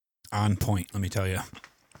On point, let me tell you.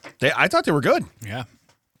 I thought they were good. Yeah.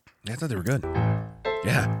 I thought they were good.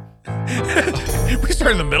 Yeah. We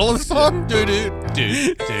started in the middle of the song?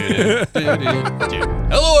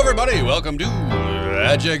 Hello, everybody. Welcome to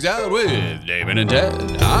That Checks Out with David and Ted.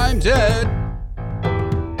 I'm Ted.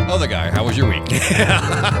 Other guy, how was your week?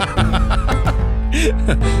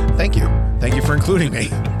 Thank you. Thank you for including me.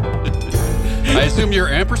 I assume you're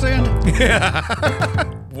ampersand?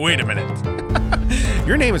 Wait a minute.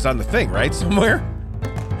 Your name is on the thing, right? Somewhere?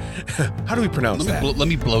 How do we pronounce that? Let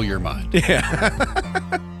me blow your mind. Yeah.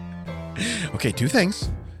 Okay, two things.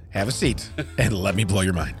 Have a seat and let me blow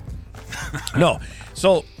your mind. No.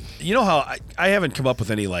 So, you know how I haven't come up with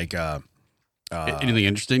any like... anything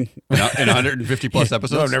interesting in 150 plus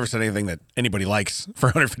episodes? No, I've never said anything that anybody likes for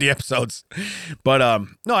 150 episodes. But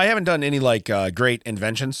no, I haven't done any like great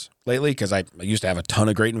inventions lately because I used to have a ton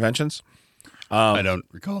of great inventions. I don't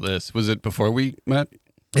recall this. Was it before we met?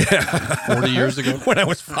 Yeah. 40 years ago? When I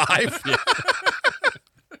was 5? Yeah.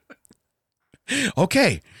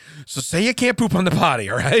 Okay, so say you can't poop on the potty,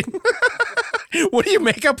 all right? What do you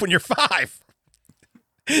make up when you're 5?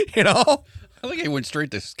 You know? I think I went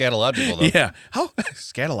straight to scatological, though. Yeah. How?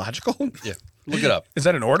 Scatological? Yeah. Look it up. Is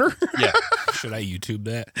that an order? Yeah. Should I YouTube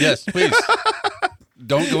that? Yes, please.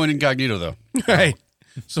 Don't go in incognito, though. Right.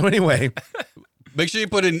 So anyway. Make sure you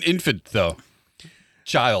put in infant, though.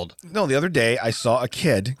 Child. No, the other day I saw a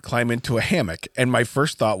kid climb into a hammock, and my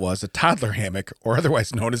first thought was a toddler hammock, or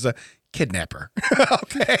otherwise known as a KidNapper.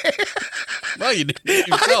 Okay. Well, you did it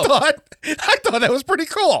yourself. I thought that was pretty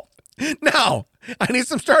cool. Now, I need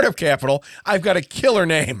some startup capital. I've got a killer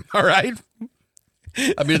name, all right?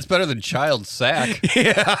 I mean, it's better than child sack.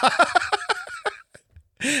 Yeah.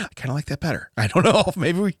 I kind of like that better. I don't know.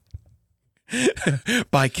 Maybe we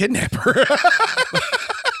buy KidNapper.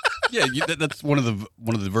 Yeah, that's one of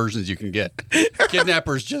the versions you can get.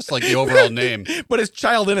 KidNapper is just like the overall name, but it's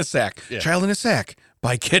child in a sack. Yeah. Child in a sack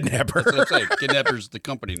by KidNapper. That's what I'm saying. KidNapper's the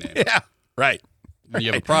company name. Yeah, right. And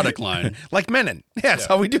you have a product line. Like Menon. Yeah, that's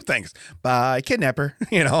how we do things. By KidNapper,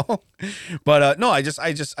 you know. But no, I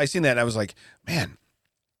seen that and I was like, man,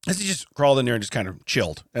 he just crawled in there and just kind of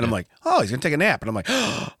chilled. And I'm like, oh, he's gonna take a nap. And I'm like,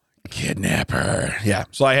 oh, KidNapper. Yeah.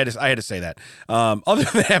 So I had to say that. Other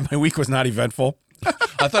than that, my week was not eventful.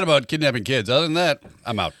 I thought about kidnapping kids. Other than that,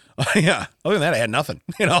 I'm out. Yeah. Other than that, I had nothing,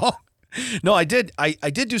 you know? No, I did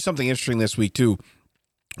do something interesting this week too,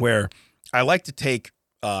 where I like to take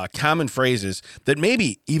common phrases that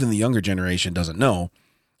maybe even the younger generation doesn't know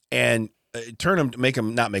and turn them to make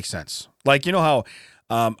them not make sense. Like, you know how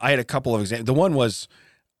I had a couple of examples. The one was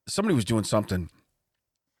somebody was doing something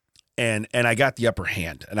and I got the upper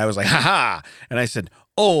hand and I was like, ha ha. And I said,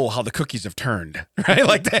 oh, how the cookies have turned, right?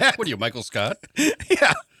 Like that. What are you, Michael Scott?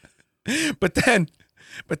 Yeah. But then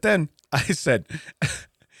I said,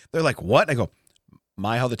 they're like, what? I go,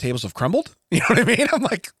 my, how the tables have crumbled. You know what I mean? I'm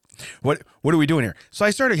like, what are we doing here? So I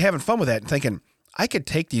started having fun with that and thinking I could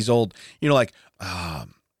take these old, you know, like,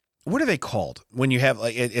 what are they called when you have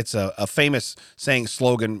like, it's a famous saying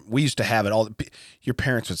slogan. We used to have it all. Your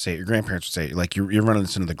parents would say it, your grandparents would say it, like you're running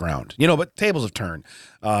this into the ground, you know, but tables have turned,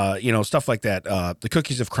 you know, stuff like that. The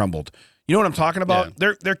cookies have crumbled. You know what I'm talking about?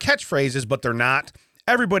 Yeah. They're catchphrases, but they're not.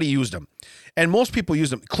 Everybody used them. And most people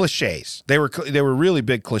use them. Cliches. They were really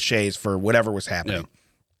big cliches for whatever was happening. Yeah.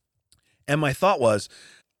 And my thought was,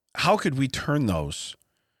 how could we turn those,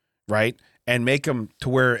 right, and make them to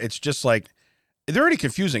where it's just like, they're already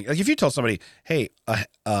confusing. Like if you tell somebody, hey,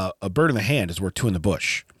 a bird in the hand is worth 2 in the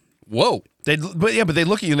bush. Whoa. But they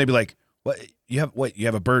look at you and they'd be like, what? You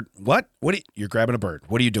have a bird? What? You're grabbing a bird.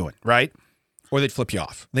 What are you doing? Right? Or they'd flip you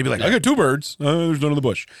off. They'd be like, I got 2 birds. There's none in the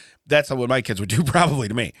bush. That's what my kids would do probably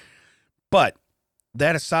to me. But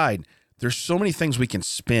that aside, there's so many things we can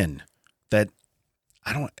spin that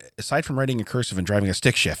aside from writing a cursive and driving a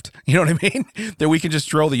stick shift, you know what I mean? That we can just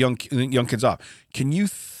throw the young kids off. Can you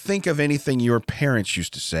think of anything your parents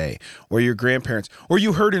used to say or your grandparents or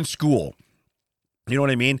you heard in school? You know what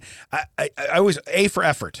I mean? I always, A for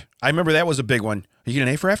effort. I remember that was a big one. You get an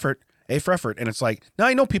A for effort, A for effort. And it's like, now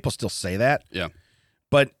I know people still say that. Yeah.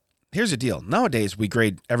 But here's the deal. Nowadays, we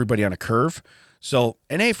grade everybody on a curve. So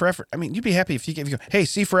an A for effort. I mean, you'd be happy if you go, hey,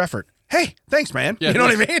 C for effort. Hey, thanks, man. Yeah, you know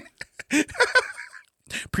what I mean?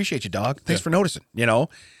 Appreciate you, dog. Thanks for noticing, you know?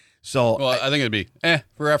 So, well, I think it'd be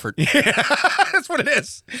for effort. Yeah, that's what it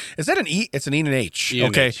is. Is that an E? It's an E and an H. E and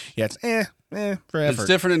okay. H. Yeah, it's for effort. It's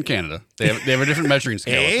different in Canada. They have a different measuring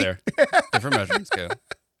scale up there. Different measuring scale.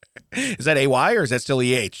 Is that AY or is that still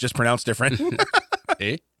EH? Just pronounced different.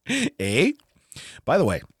 A? By the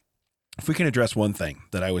way, if we can address one thing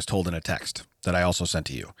that I was told in a text that I also sent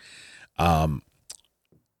to you.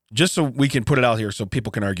 just so we can put it out here so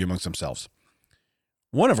people can argue amongst themselves.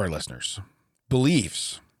 One of our listeners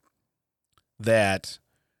believes that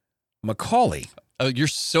Macaulay. You're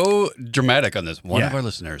so dramatic on this. One Yeah. of our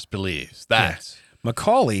listeners believes that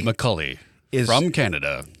Macaulay is from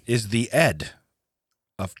Canada. Is the Ed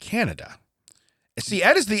of Canada. See,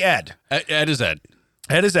 Ed is the Ed. Ed is Ed.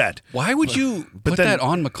 Ed is Ed. Why would you put that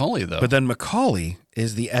on Macaulay, though? But then Macaulay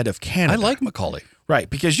is the Ed of Canada. I like Macaulay. Right,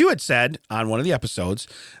 because you had said on one of the episodes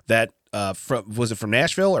that was it from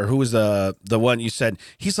Nashville or who was the one you said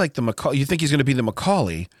he's like the Macaulay? You think he's going to be the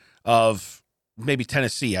Macaulay of maybe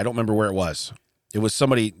Tennessee? I don't remember where it was. It was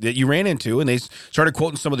somebody that you ran into, and they started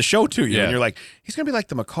quoting some of the show to you, and you're like, he's going to be like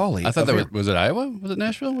the Macaulay. I thought that was it Iowa? Was it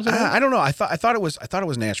Nashville? Was it I don't know. I thought it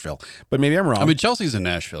was Nashville, but maybe I'm wrong. I mean, Chelsea's in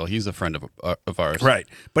Nashville. He's a friend of ours, right?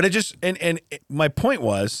 But it just and my point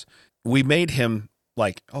was we made him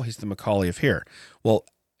like, oh, he's the Macaulay of here. Well,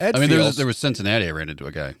 Ed. I mean, feels, there was Cincinnati. I ran into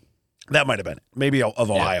a guy. That might have been it. Maybe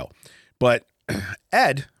of Ohio, but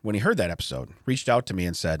Ed, when he heard that episode, reached out to me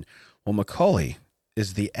and said, "Well, Macaulay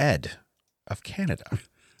is the Ed of Canada."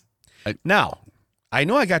 Now, I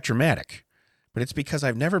know I got dramatic, but it's because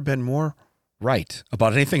I've never been more right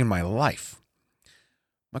about anything in my life.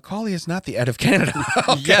 Macaulay is not the Ed of Canada.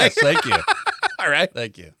 Okay? Yes, thank you. All right.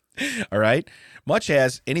 Thank you. All right. Much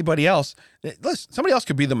as anybody else, listen, somebody else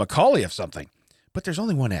could be the Macaulay of something, but there's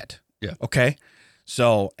only one Ed. Yeah. Okay.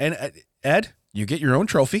 So, and Ed, you get your own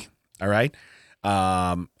trophy. All right.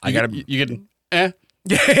 I got to. You get an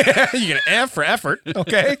Yeah, you get an F for effort,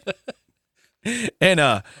 okay? and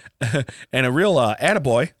a real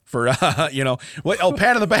attaboy for pat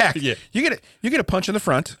on the back. Yeah. You get a punch in the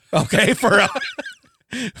front, okay? For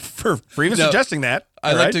even suggesting that.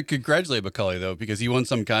 I'd like to congratulate Macaulay though, because he won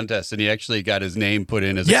some contest and he actually got his name put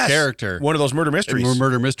in as a character. One of those murder mysteries.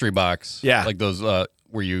 Murder mystery box. Yeah. Like those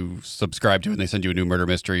where you subscribe to and they send you a new murder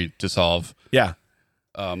mystery to solve. Yeah.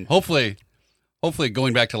 Hopefully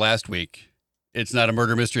going back to last week, it's not a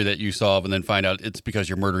murder mystery that you solve and then find out it's because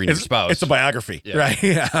you're murdering your spouse. It's a biography, right?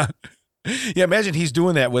 Yeah. Yeah, imagine he's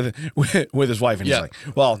doing that with his wife, and he's like,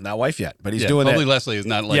 well, not wife yet, but he's doing hopefully that. Leslie is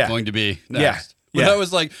not going to be next. Yeah. But that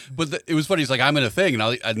was like, it was funny. He's like, I'm in a thing.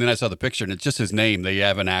 And then I saw the picture and it's just his name. They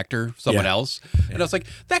have an actor, someone else. And I was like,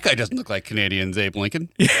 that guy doesn't look like Canadian's Abe Lincoln.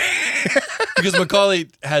 Because Macaulay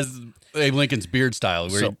has Abe Lincoln's beard style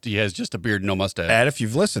where he has just a beard and no mustache. And if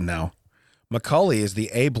you've listened now, Macaulay is the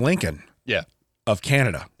Abe Lincoln of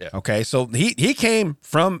Canada. Yeah. Okay. So he came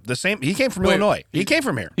from Illinois. He came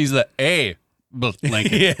from here. He's the Abe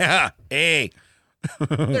Lincoln. Yeah. A.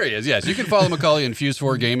 There he is. Yes, you can follow Macaulay and Fuse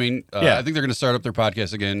 4 Gaming. I think they're going to start up their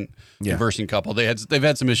podcast again. Conversing Couple. They've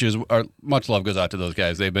had some issues. Much love goes out to those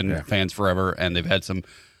guys. They've been fans forever, and they've had some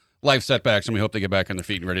life setbacks, and we hope they get back on their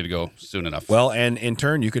feet and ready to go soon enough. Well, and in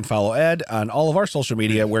turn, you can follow Ed on all of our social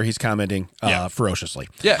media where he's commenting ferociously.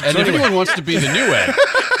 Yeah, and if anyone wants to be the new Ed.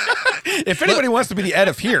 If anybody wants to be the Ed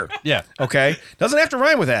of here, okay, doesn't have to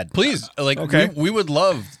rhyme with Ed. Please, we would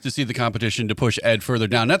love to see the competition to push Ed further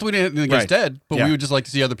down. Not that we didn't think against Ed, but we would just like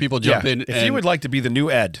to see other people jump in. If you would like to be the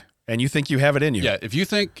new Ed and you think you have it in you, if you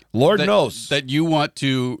think Lord knows that you want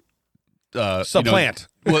to supplant.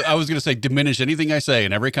 Well, I was going to say diminish anything I say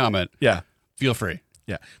in every comment. Yeah, feel free.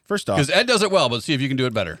 Yeah, first off, because Ed does it well, but see if you can do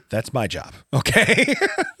it better. That's my job. Okay,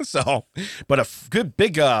 so, but a good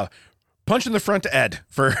big punch in the front to Ed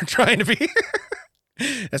for trying to be.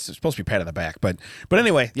 That's supposed to be pat on the back, but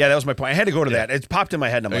anyway, that was my point. I had to go to that. It popped in my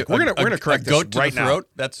head, and I'm like, we're gonna correct this right now.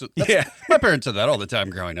 That's my parents said that all the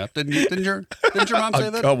time growing up. Didn't your mom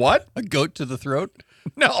say that? A what? A goat to the throat?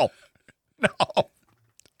 No,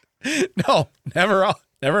 never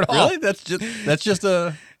at all. Really? That's just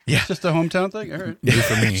a just a hometown thing. All right, new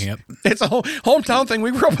for me. Yep, it's a hometown thing.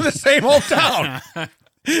 We grew up in the same hometown.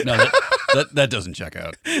 No, that doesn't check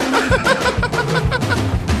out.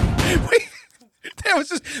 That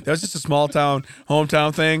was just a small town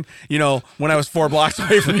hometown thing. You know, when I was 4 blocks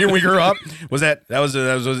away from you, when we grew up. Was you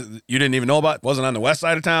didn't even know about? Wasn't on the west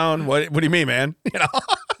side of town. What do you mean, man? You know,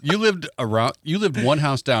 you lived one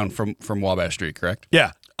house down from Wabash Street, correct?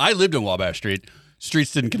 Yeah, I lived in Wabash Street.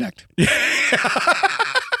 Streets didn't connect. It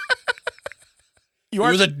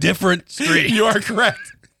was a different street. You are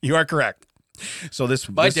correct. So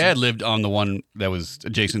my dad lived on the one that was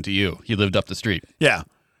adjacent to you. He lived up the street. Yeah.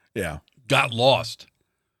 Got lost.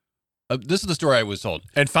 This is the story I was told.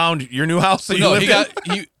 And found your new house that you lived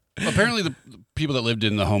in? Apparently the people that lived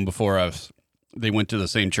in the home before us, they went to the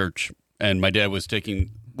same church, and my dad was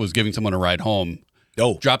giving someone a ride home.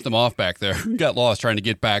 Oh. Dropped them off back there. Got lost trying to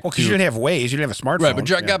get back. Well, because you didn't have Waze. You didn't have a smartphone. Right, but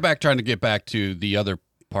got back trying to get back to the other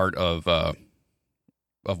part of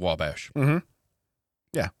Wabash. Mm-hmm.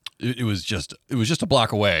 Yeah. it was just a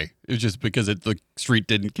block away. It was just because the street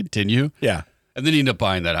didn't continue. Yeah. And then he ended up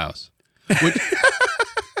buying that house.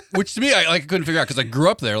 Which to me, I couldn't figure out because I grew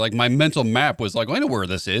up there. Like my mental map was like, well, I know where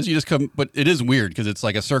this is. You just come, but it is weird because it's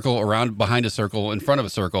like a circle around behind a circle in front of a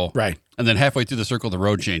circle. Right. And then halfway through the circle, the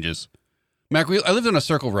road changes. Mac, I lived on a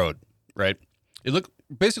circle road, right? It looked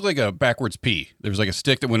basically like a backwards P. There was like a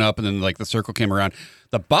stick that went up and then like the circle came around.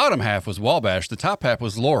 The bottom half was Wabash. The top half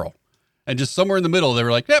was Laurel. And just somewhere in the middle, they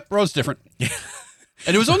were like, yep, road's different.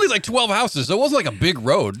 And it was only like 12 houses. So it wasn't like a big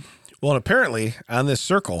road. Well, and apparently on this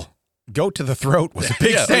circle, goat to the throat was a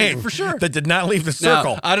big saying for sure. that did not leave the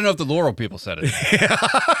circle. Now, I don't know if the Laurel people said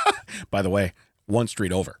it. By the way, one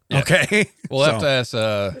street over. Yeah. Okay. We'll have to ask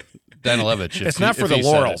Danilevich. It's not for the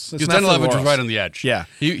Laurels. Because Danilevich was right on the edge. Yeah.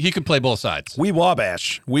 He could play both sides. We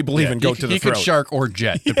Wabash. We believe in goat to the throat. He could shark or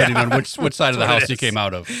jet, depending on which side of the house he came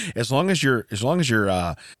out of. As long as you're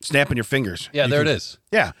snapping your fingers. Yeah, there it is.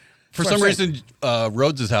 Yeah. For some reason,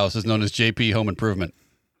 Rhodes' house is known as JP Home Improvement.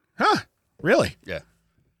 Huh? Really? Yeah.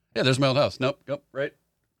 Yeah, there's my old house. Nope. Right.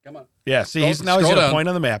 Come on. Yeah. See, he's got a point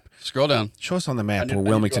on the map. Scroll down. Show us on the map where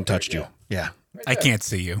Wilmington touched you. Yeah. Right I can't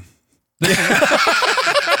see you.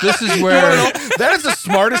 This is where that is the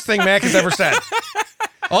smartest thing Mac has ever said.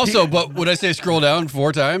 Also, but would I say scroll down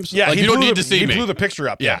 4 times? Yeah, like, you don't need to see me. He blew the picture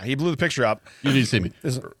up. Yeah, he blew the picture up. You need to see me.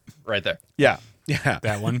 Right there. Yeah. Yeah.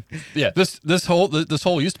 That one. Yeah. This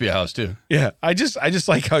hole used to be a house too. Yeah. I just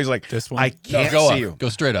like how he's like, this one. I can't go see up. you. Go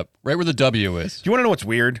straight up. Right where the W is. Do you want to know what's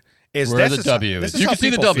weird? Is where the W is. You can see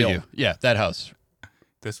the W. Feel. Yeah, that house.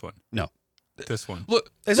 This one. No. This one.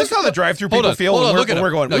 Look, is this how the drive-through people feel when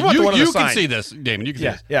we're going? No, we want the one on the you sign. can see this, Damon. You can see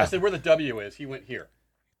this. Yeah. I said where the W is. He went here.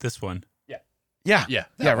 This one. Yeah.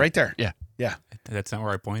 Right there. Yeah. That's not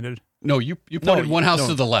where I pointed. No, you pointed one house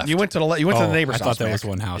to the left. You went to the left. You went to the neighbor's house. I thought that was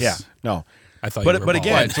one house. Yeah. No. I thought. But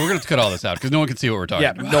again, right, so we're gonna cut all this out because no one can see what we're talking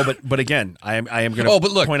about. Yeah. No. But again, I am going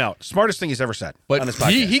to point out smartest thing he's ever said. But on this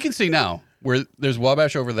podcast. he can see now where there's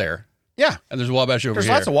Wabash over there. Yeah. And there's Wabash over here. There's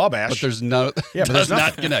lots of Wabash. But there's no. Yeah. But does there's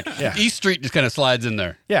not connect. Yeah. East Street just kind of slides in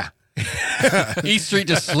there. Yeah. East Street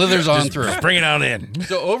just slithers on through. Bring it on in.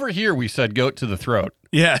 So over here we said goat to the throat.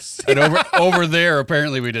 Yes. And over there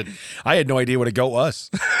apparently we didn't. I had no idea what a goat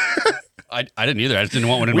was. I didn't either. I just didn't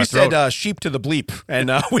want one in my throat. We said sheep to the bleep, and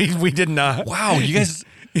we didn't. Wow, you guys,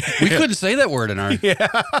 we couldn't say that word in our. Yeah.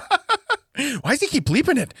 Why does he keep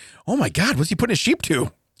bleeping it? Oh my God, what's he putting his sheep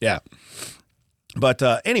to? Yeah. But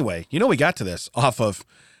anyway, we got to this off of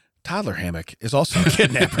Toddler Hammock is also a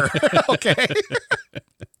KidNapper. Okay.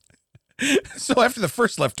 So after the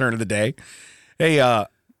first left turn of the day, hey,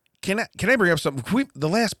 can I bring up something? The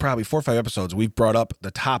last probably 4 or 5 episodes, we've brought up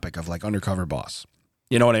the topic of like undercover boss.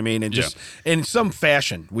 You know what I mean? And just in some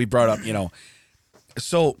fashion, we brought up,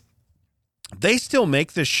 so they still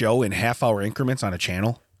make this show in half-hour increments on a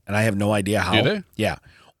channel, and I have no idea how. Do they? Yeah.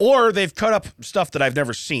 Or they've cut up stuff that I've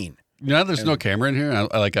never seen. Now there's no camera in here.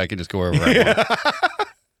 I can just go wherever I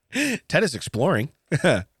want. Ted is exploring.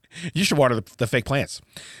 You should water the fake plants.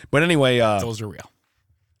 But anyway, those are real.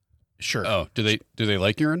 Sure. Oh, do they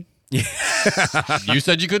like urine? Yeah. You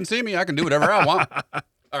said you couldn't see me. I can do whatever I want.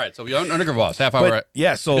 All right, so we undercover boss, half hour. But,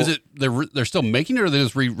 yeah, so is it they're still making it, or they're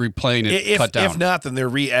just replaying it cut down? If not, then they're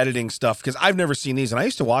re-editing stuff because I've never seen these, and I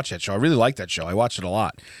used to watch that show. I really like that show. I watched it a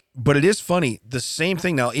lot. But it is funny. The same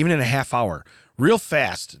thing now, even in a half hour, real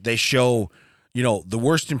fast, they show, the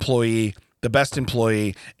worst employee, the best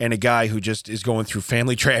employee, and a guy who just is going through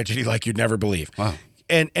family tragedy like you'd never believe. Wow.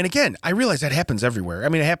 And again, I realize that happens everywhere. I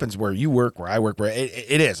mean, it happens where you work, where I work, where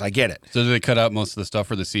it is. I get it. So do they cut out most of the stuff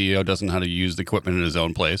where the CEO doesn't know how to use the equipment in his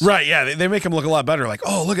own place? Right, yeah. They make him look a lot better. Like,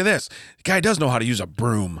 oh, look at this. The guy does know how to use a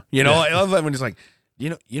broom. I love that when he's like,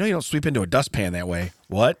 you don't sweep into a dustpan that way.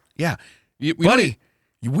 What? Yeah. Buddy,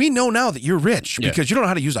 we know now that you're rich because you don't know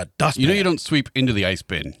how to use a dustpan. You don't sweep into the ice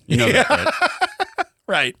bin. You know that, right?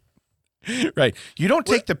 Right. Right. You don't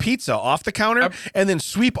take the pizza off the counter and then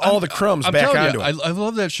sweep all the crumbs back onto it. I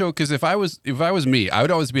love that show because if I was me, I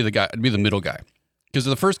would always be the guy. I'd be the middle guy. Because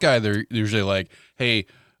the first guy, they're usually like, "Hey,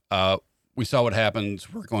 we saw what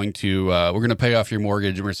happens. We're going to pay off your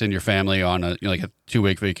mortgage. and We're sending your family on a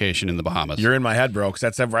 2-week vacation in the Bahamas." You're in my head, bro, because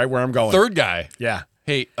that's right where I'm going. Third guy, yeah.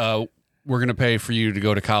 Hey, we're going to pay for you to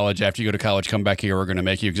go to college. After you go to college, come back here. We're going to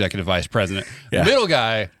make you executive vice president. Yeah. Middle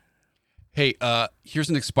guy, hey,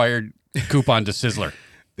 here's an expired coupon to Sizzler.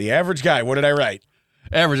 The average guy. What did I write?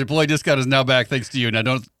 Average employee discount is now back thanks to you. Now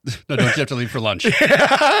don't you have to leave for lunch?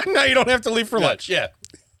 No, you don't have to leave for lunch. Yeah.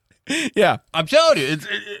 Yeah. I'm telling you,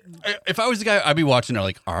 if I was the guy, I'd be watching there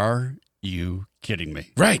like, are you kidding me?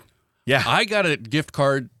 Right. Yeah. I got a gift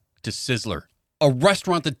card to Sizzler, a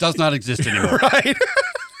restaurant that does not exist anymore. Right.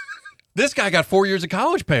 This guy got 4 years of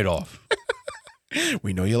college paid off.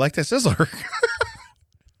 We know you like that sizzler.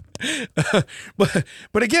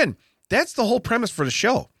 but again, that's the whole premise for the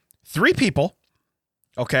show. 3 people,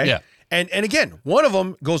 okay? Yeah. And again, one of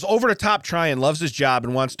them goes over the top trying, loves his job,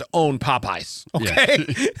 and wants to own Popeyes, okay?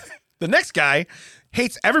 Yeah. The next guy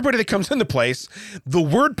hates everybody that comes in the place, the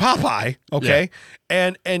word Popeye, okay?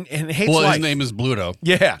 And hates Well, life. his name is Bluto.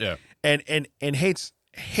 Yeah. Yeah. And hates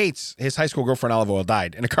his high school girlfriend Olive Oil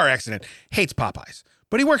died in a car accident, hates Popeyes,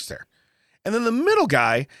 but he works there. And then the middle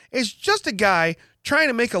guy is just a guy trying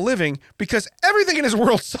to make a living because everything in his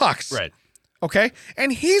world sucks. Right. Okay?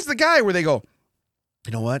 And he's the guy where they go,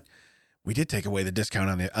 you know what? We did take away the discount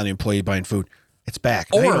on the employee buying food. It's back.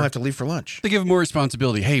 Now you Or- don't have to leave for lunch. They give him more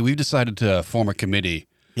responsibility. Hey, we've decided to form a committee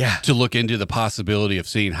Yeah. to look into the possibility of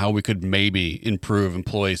seeing how we could maybe improve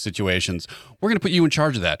employee situations. We're going to put you in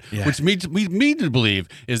charge of that, Yeah. which leads me to believe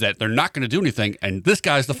is that they're not going to do anything, and this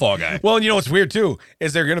guy's the fall guy. Well, and you know what's weird too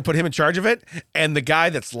is they're going to put him in charge of it, and the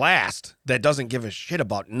guy that's last that doesn't give a shit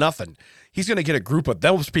about nothing, he's going to get a group of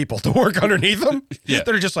those people to work underneath him. Yeah.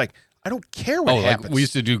 That are just like, I don't care what Like happens. we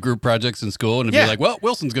used to do group projects in school, and it'd Yeah. be like, well,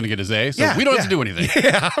 Wilson's going to get his A, so Yeah, we don't yeah. have to do anything.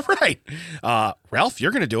 Yeah, right. Ralph,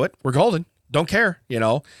 you're going to do it. We're golden. Don't care, you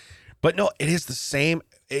know. But no, it is the same.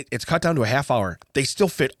 It's cut down to a half hour. They still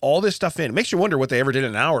fit all this stuff in. It makes you wonder what they ever did in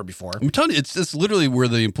an hour before. I'm telling you, it's literally where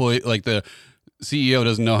the employee, like the CEO,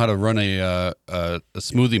 doesn't know how to run a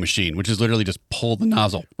smoothie machine, which is literally just pull the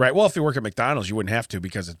nozzle. Right. Well, if you work at McDonald's, you wouldn't have to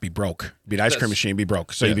because it'd be broke. It'd be an ice cream machine, be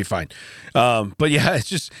broke. So Yeah. you'd be fine. But yeah,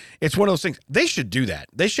 it's one of those things. They should do that.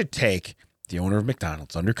 They should take the owner of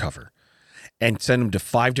McDonald's undercover and send him to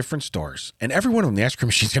 5 different stores. And every one of them, the ice cream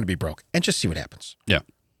machine's going to be broke. And just see what happens. Yeah.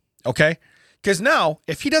 Okay? Because now,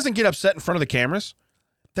 if he doesn't get upset in front of the cameras,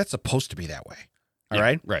 that's supposed to be that way. All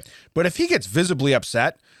right? Right. But if he gets visibly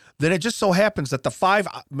upset, then it just so happens that the 5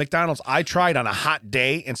 McDonald's I tried on a hot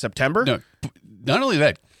day in September. No, not only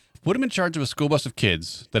that, put him in charge of a school bus of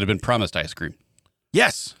kids that have been promised ice cream.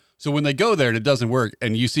 Yes. So when they go there and it doesn't work,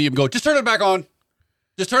 and you see him go, just turn it back on.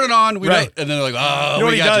 Just turn it on. We Right. don't. And then they're like, oh, You know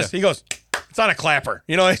what we he gotcha. does? He goes, it's on a clapper.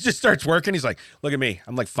 You know, it just starts working. He's like, look at me.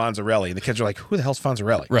 I'm like Fonzarelli. And the kids are like, who the hell's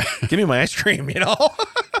Fonzarelli? Right. Give me my ice cream, you know?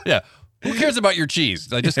 Yeah. Who cares about your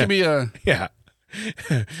cheese? Like, just give me a. Yeah.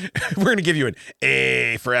 We're going to give you an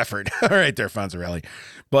A for effort. All right there, Fonzarelli.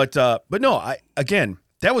 But no, again,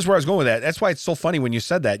 that was where I was going with that. That's why it's so funny when you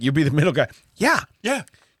said that. You'd be the middle guy. Yeah. Yeah.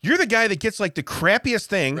 You're the guy that gets like the crappiest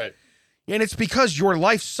thing. Right. And it's because your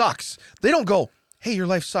life sucks. They don't go, hey, your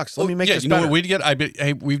life sucks. Let me make this you know better. what we'd get?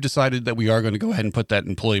 Hey, we've decided that we are going to go ahead and put that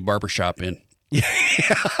employee barbershop in. Yeah.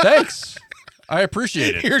 Thanks. I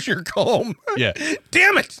appreciate it. Here's your comb. Yeah.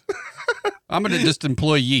 Damn it. I'm going to just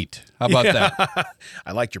employ Yeet. How about that?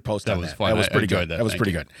 I liked your post That on was that. fun. That was I pretty enjoyed good. that. That was Thank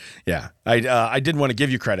pretty you. good. Yeah. I didn't want to give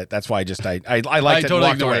you credit. That's why I just I liked it totally and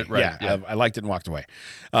walked ignored away. it, right, Yeah. I liked it and walked away.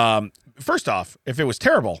 First off, if it was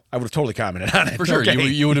terrible, I would have totally commented on it. For sure. Okay?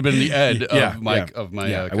 You would have been the Ed Yeah, of my, yeah. of my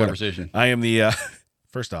Yeah, I would've. conversation. I am the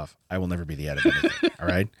first off, I will never be the Ed of anything. All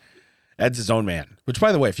right. Ed's his own man. Which,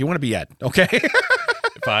 by the way, if you want to be Ed, okay.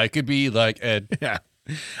 If I could be like Ed. Yeah.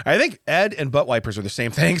 I think Ed and butt wipers are the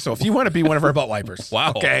same thing. So if you want to be one of our butt wipers,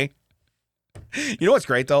 Wow. okay. You know what's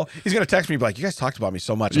great though? He's gonna text me and be like, "You guys talked about me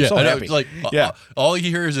so much. I'm so I know, happy." it's like, yeah, all he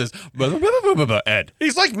hears is Ed.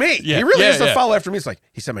 he's like me. Yeah, He really yeah, is to yeah. follow after me. It's like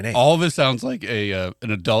he said my name. All of it sounds like an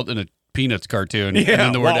adult in a Peanuts cartoon. Yeah. And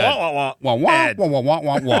then the word Wah, Ed. wah, wah, Wah, wah, Ed. wah, wah, wah,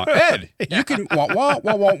 wah, wah. Ed. You can wah, wah,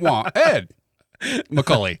 wah, wah, wah. Ed.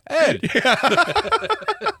 Macaulay. Ed.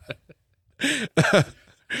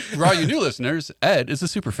 For all you new listeners, Ed is a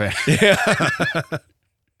super fan.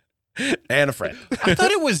 And a friend. I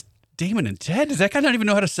thought it was Damon and Ted. Does that guy not even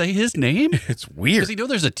know how to say his name? It's weird. Does he know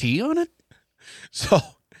there's a T on it? So,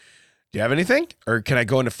 do you have anything, or can I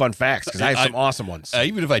go into fun facts? Because I have some awesome ones.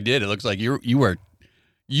 Even if I did, it looks like you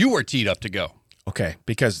were teed up to go. Okay,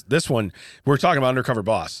 because this one we're talking about undercover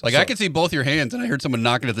boss. Like So- I could see both your hands, and I heard someone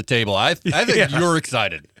knocking at the table. I think Yeah. you're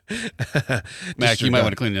excited, Mac. your You might gun.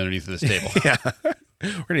 want to clean underneath of this table. Yeah.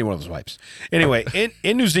 We're gonna need one of those wipes. Anyway,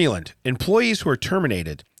 in New Zealand, employees who are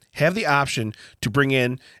terminated have the option to bring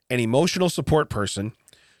in an emotional support person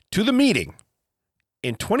to the meeting.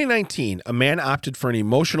 In 2019, a man opted for an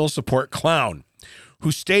emotional support clown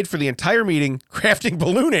who stayed for the entire meeting crafting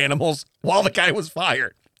balloon animals while the guy was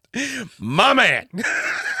fired. My man.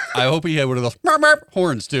 I hope he had one of those merp, merp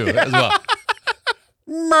horns too, as well.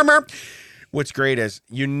 Merp, merp. What's great is,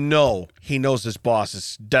 he knows his boss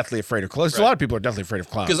is deathly afraid of clowns. A lot of people are deathly afraid of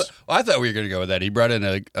clowns. Because I thought we were going to go with that. He brought in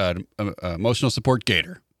a emotional support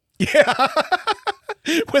gator. Yeah.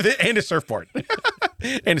 With it and a surfboard.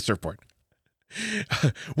 And a surfboard.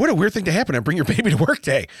 What a weird thing to happen and bring your baby to work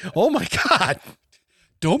day. Oh my God.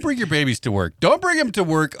 Don't bring your babies to work. Don't bring them to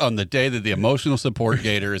work on the day that the emotional support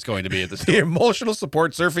gator is going to be at the store. The emotional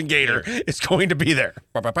support surfing gator is going to be there.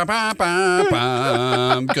 I'm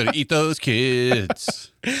going to eat those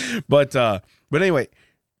kids. But anyway,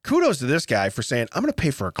 kudos to this guy for saying, I'm going to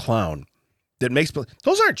pay for a clown that makes,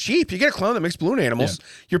 those aren't cheap. You get a clown that makes balloon animals. Yeah.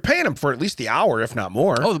 You're paying him for at least the hour, if not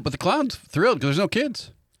more. Oh, but the clown's thrilled because there's no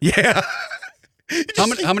kids. Yeah. How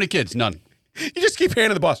many kids? None. You just keep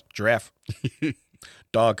handing the boss, giraffe.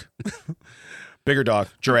 Dog. Bigger dog.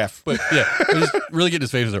 Giraffe. But yeah, just really getting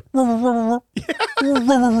his face there.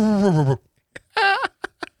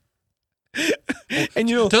 And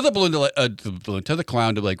you know, tell the balloon to tell the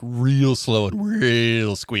clown to like real slow and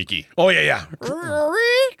real squeaky. Oh yeah.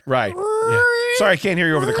 Right. Yeah. Sorry, I can't hear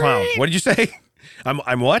you over the clown. What did you say?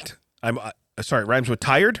 I'm what? I'm sorry, rhymes with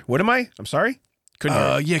tired. What am I? I'm sorry. Couldn't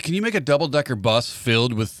hear. Yeah, can you make a double-decker bus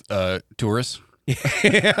filled with tourists?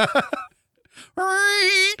 Yeah.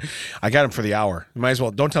 I got him for the hour. You might as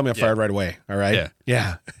well. Don't tell me I'm fired right away. All right.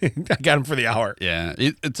 Yeah. I got him for the hour. Yeah.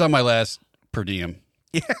 It's on my last per diem.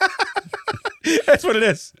 Yeah. That's what it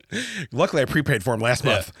is. Luckily, I prepaid for him last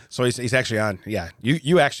month, so he's actually on. Yeah.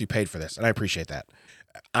 You actually paid for this, and I appreciate that.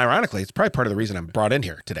 Ironically, it's probably part of the reason I'm brought in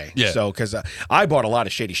here today. Yeah. So, because I bought a lot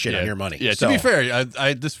of shady shit on your money. Yeah. So. To be fair,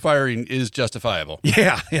 this firing is justifiable.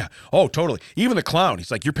 Yeah. Yeah. Oh, totally. Even the clown,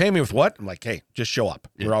 he's like, "You're paying me with what?" I'm like, "Hey, just show up.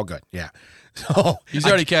 We're all good." Yeah. So he's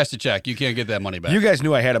already cashed a check. You can't get that money back. You guys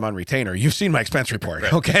knew I had him on retainer. You've seen my expense report,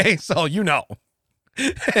 right. Okay? So you know.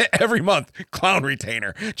 Every month, clown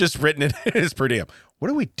retainer just written in his per diem.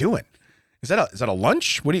 What are we doing? Is that a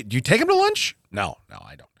lunch? Do you take him to lunch? No,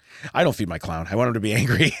 I don't. I don't feed my clown. I want him to be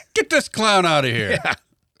angry. Get this clown out of here. Yeah.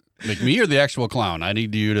 Like me or the actual clown? I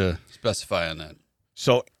need you to specify on that.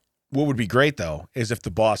 So what would be great, though, is if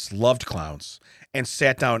the boss loved clowns and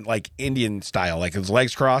sat down like Indian style, like his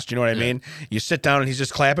legs crossed. You know what I mean? You sit down and he's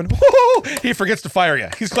just clapping. Woo! He forgets to fire you.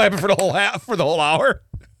 He's clapping for the whole hour.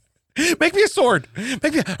 Make me a sword.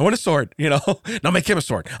 I want a sword, you know. Now make him a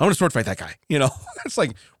sword. I want to sword fight that guy, you know. It's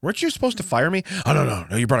like, weren't you supposed to fire me? Oh,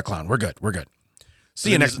 no, you brought a clown. We're good.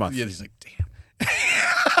 See you next month. Yeah, he's like, damn.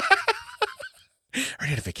 I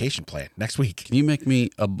already had a vacation plan next week. Can you make me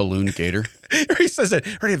a balloon gator? He says that.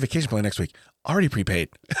 I already had a vacation plan next week. Already prepaid,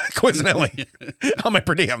 coincidentally, on my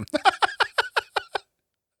per diem.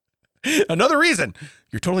 Another reason.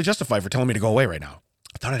 You're totally justified for telling me to go away right now.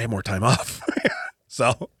 I thought I'd have more time off. So,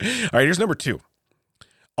 all right, here's number 2.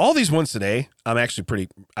 All these ones today, I'm actually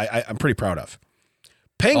I'm pretty proud of.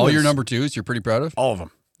 Penguins. All your number 2s, you're pretty proud of? All of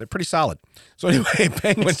them. They're pretty solid. So anyway,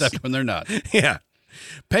 penguins. Except when they're not. Yeah.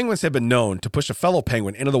 Penguins have been known to push a fellow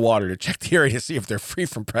penguin into the water to check the area to see if they're free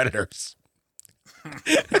from predators.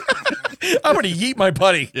 I'm going to yeet my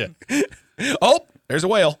buddy. Yeah. Oh, there's a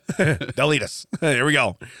whale. They'll eat us. Here we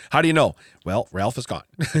go. How do you know? Well, Ralph is gone.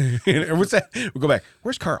 What's that? We'll go back.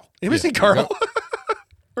 Where's Carl? Have you seen Carl?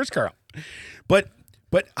 Where's Carl? But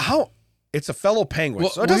how? It's a fellow penguin.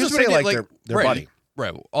 So it doesn't say like their right, buddy.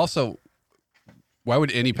 Right. Also, why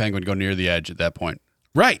would any penguin go near the edge at that point?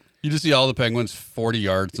 Right. You just see all the penguins 40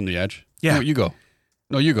 yards from the edge. Yeah. No, you go.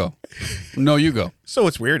 No, you go. No, you go. So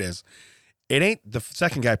what's weird is it ain't the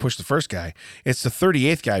second guy pushed the first guy. It's the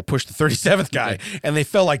 38th guy pushed the 37th guy, and they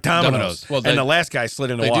fell like dominoes. Well, and the last guy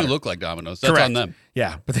slid into water. They do look like dominoes. That's Correct. on them.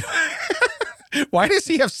 Yeah. But why does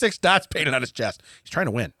he have 6 dots painted on his chest? He's trying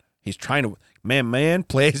to win. He's trying to. Man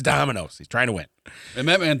plays dominoes. He's trying to win. And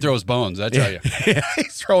that man throws bones, I tell you. Yeah,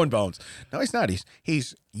 he's throwing bones. No, he's not.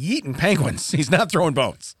 He's yeeting penguins. He's not throwing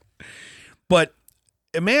bones. But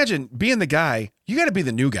imagine being the guy. You got to be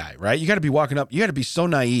the new guy, right? You got to be walking up. You got to be so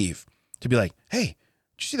naive to be like, hey,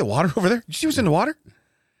 did you see the water over there? Did you see what's in the water?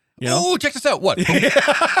 You know? Oh, check this out. What?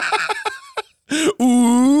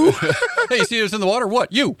 Ooh. Hey, you see what's in the water?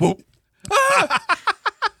 What? You. Whoop. Ah!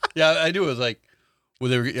 Yeah, I knew it was like, I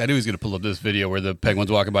knew he was going to pull up this video where the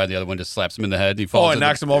penguin's walking by and the other one just slaps him in the head and he falls. Oh, and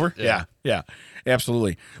knocks him over? Yeah,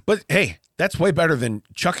 absolutely. But hey, that's way better than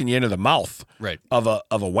chucking you into the mouth of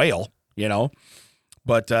a whale, you know?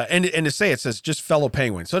 But and to say it says just fellow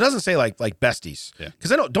penguins. So it doesn't say like besties. Yeah.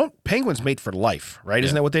 Because don't penguins mate for life, right?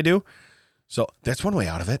 Isn't that what they do? So that's one way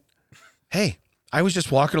out of it. Hey, I was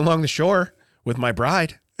just walking along the shore with my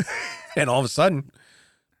bride, and all of a sudden,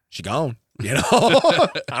 she gone. You know? I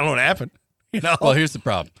don't know what happened. You know? Well, here's the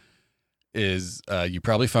problem. Is you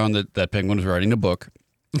probably found that penguin was writing a book.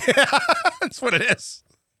 That's what it is.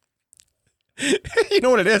 You know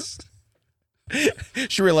what it is?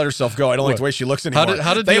 She really let herself go. I don't like the way she looks anymore.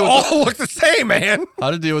 They all look the same, man.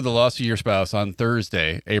 How to deal with the loss of your spouse on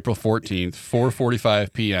Thursday, April 14th,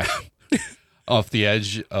 4:45 p.m. off the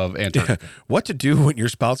edge of Antarctica. What to do when your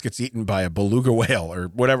spouse gets eaten by a beluga whale or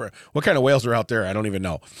whatever? What kind of whales are out there? I don't even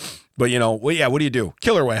know. But, what do you do?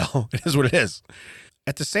 Killer whale. It is what it is.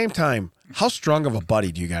 At the same time, how strong of a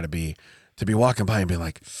buddy do you got to be walking by and be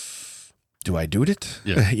like, do I do it?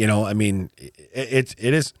 Yeah. It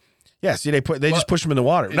is. Yeah, see, they just push them in the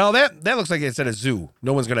water. No, that looks like it's at a zoo.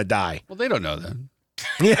 No one's going to die. Well, they don't know that.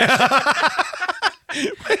 Yeah.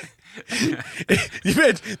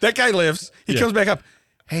 That guy lives. He comes back up.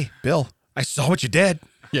 Hey, Bill, I saw what you did.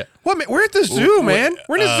 Yeah. What? We're at the zoo, man.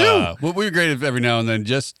 We're in a zoo. Well, we're great if every now and then,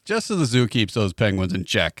 just so the zoo keeps those penguins in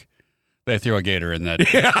check, they throw a gator in that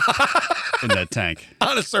in that tank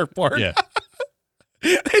On a surfboard. Yeah.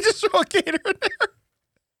 They just throw a gator in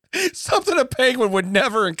there. Something a penguin would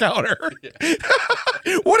never encounter. Yeah.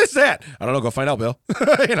 What is that? I don't know. Go find out, Bill.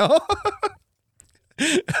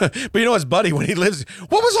 But his buddy, when he lives,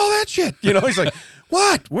 what was all that shit? He's like,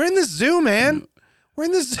 what? We're in the zoo, man. We're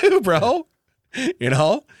in the zoo, bro.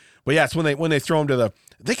 But yeah, it's when they throw them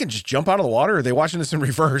they can just jump out of the water. Or are they watching this in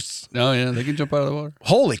reverse? Oh, yeah. They can jump out of the water.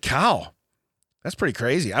 Holy cow. That's pretty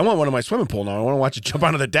crazy. I want one in my swimming pool now. I want to watch it jump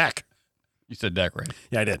onto the deck. You said deck, right?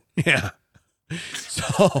 Yeah, I did. Yeah.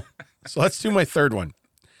 So let's do my third one.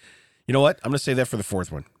 You know what? I'm going to say that for the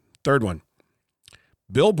fourth one. Third one.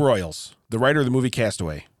 Bill Broyles, the writer of the movie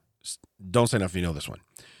Castaway, don't say enough if you know this one,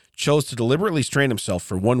 chose to deliberately strand himself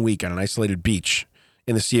for 1 week on an isolated beach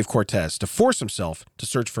in the Sea of Cortez to force himself to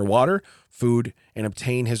search for water, food, and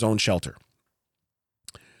obtain his own shelter.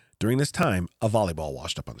 During this time, a volleyball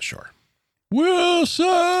washed up on the shore. Wilson!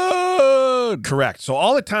 Correct. So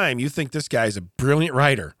all the time, you think this guy's a brilliant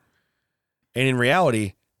writer. And in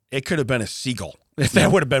reality, it could have been a seagull if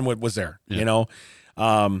that would have been what was there,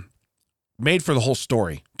 made for the whole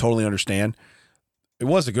story. Totally understand. It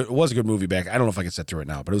was a good movie back. I don't know if I can sit through it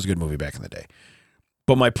now, but it was a good movie back in the day.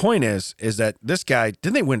 But my point is that this guy,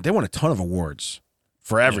 didn't they win? They won a ton of awards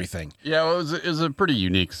for everything. Yeah, well, it was a pretty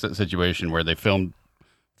unique situation where they filmed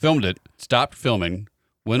it, stopped filming,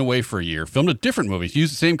 went away for a year, filmed a different movie,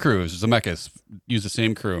 used the same crew. Zemeckis used the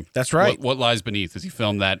same crew. That's right. What Lies Beneath is he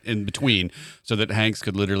filmed that in between so that Hanks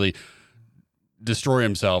could literally destroy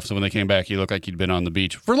himself. So when they came back, he looked like he'd been on the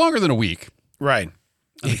beach for longer than a week. Right.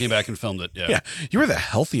 And they came back and filmed it. Yeah. Yeah. You were the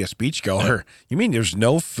healthiest beachgoer. You mean there's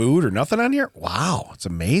no food or nothing on here? Wow. It's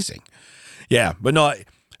amazing. Yeah. But no,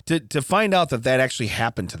 to find out that actually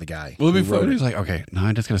happened to the guy. Well, before he's like, okay, now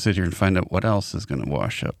I'm just going to sit here and find out what else is going to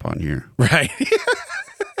wash up on here. Right.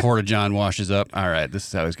 Porta John washes up. All right. This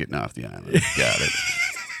is how he's getting off the island.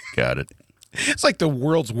 Got it. It's like the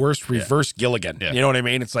world's worst reverse Gilligan. Yeah. You know what I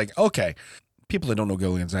mean? It's like, okay, people that don't know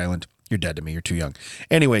Gilligan's Island, you're dead to me. You're too young.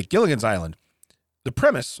 Anyway, Gilligan's Island. The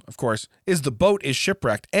premise, of course, is the boat is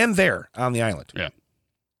shipwrecked and they're on the island. Yeah.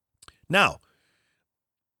 Now,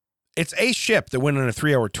 it's a ship that went on a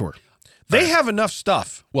 3-hour tour. They have enough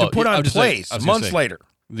stuff to put on plays months later.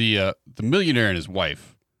 The millionaire and his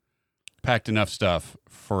wife packed enough stuff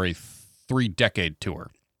for a 3-decade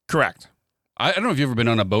tour. Correct. I don't know if you've ever been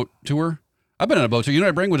on a boat tour. I've been on a boat tour.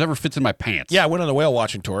 I bring whatever fits in my pants. Yeah, I went on a whale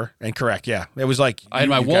watching tour, and correct, yeah. It was like... I had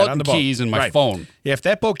my wallet and keys and my phone. Yeah, if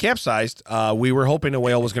that boat capsized, we were hoping a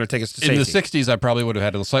whale was going to take us to safety. In the 60s, I probably would have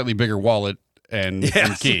had a slightly bigger wallet and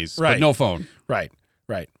keys, but no phone. Right.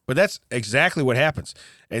 But that's exactly what happens.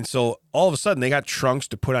 And so all of a sudden, they got trunks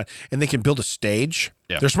to put on, and they can build a stage.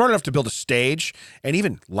 Yeah. They're smart enough to build a stage and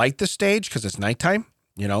even light the stage because it's nighttime.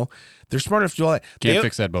 They're smart enough to do all that. Can't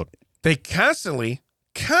fix that boat. They constantly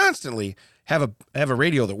have a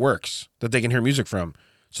radio that works that they can hear music from.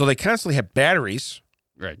 So they constantly have batteries.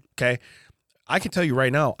 Right. Okay. I can tell you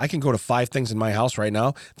right now, I can go to 5 things in my house right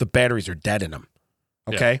now. The batteries are dead in them.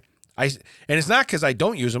 Okay. Yeah. And it's not because I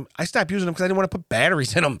don't use them. I stopped using them because I didn't want to put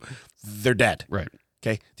batteries in them. They're dead. Right.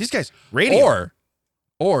 Okay. These guys, radio.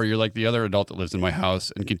 Or you're like the other adult that lives in my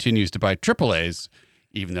house and continues to buy AAAs,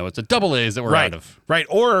 even though it's a AA that we're out of. Right.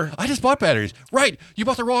 Or I just bought batteries. Right. You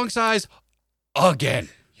bought the wrong size again.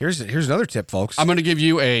 Here's another tip, folks. I'm going to give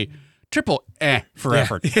you a triple for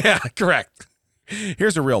effort. Yeah, correct.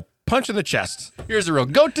 Here's a real punch in the chest. Here's a real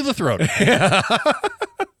goat to the throat.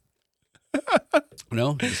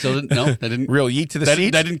 No, that didn't. Real yeet to the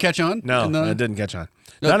seat. That didn't catch on. No, that didn't catch on.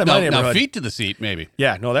 Not in my neighborhood. Now feet to the seat, maybe.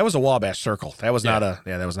 Yeah, no, that was a Wabash Circle. That was not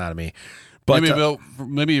a me. But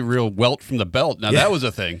maybe a real welt from the belt. Now that was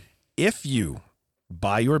a thing. If you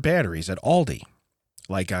buy your batteries at Aldi,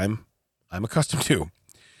 like I'm accustomed to,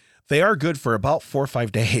 they are good for about 4 or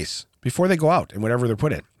 5 days before they go out and whatever they're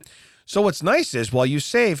put in. So what's nice is while you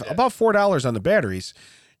save about $4 on the batteries,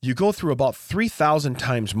 you go through about 3,000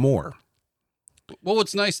 times more. Well,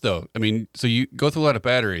 what's nice though, I mean, so you go through a lot of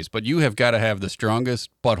batteries, but you have got to have the strongest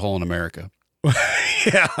butthole in America.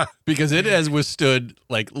 Yeah, because it has withstood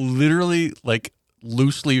literally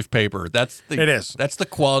loose leaf paper. it is. That's the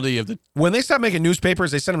quality of the. When they stop making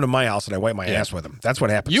newspapers, they send them to my house and I wipe my ass with them. That's what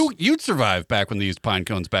happens. You'd survive back when they used pine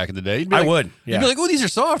cones back in the day. You'd be I like- would. Yeah. You'd be like, oh, these are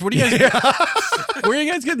soft. What are you guys? Where are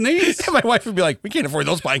you guys getting these? My wife would be like, we can't afford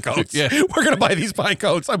those pine cones. Yeah. We're going to buy these pine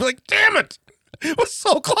cones. I'd be like, damn it. It was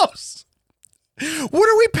so close. What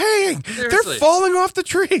are we paying? Seriously. They're falling off the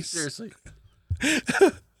trees. Seriously.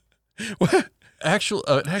 What? An actual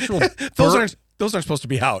Those aren't supposed to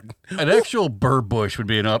be out. an actual burr bush would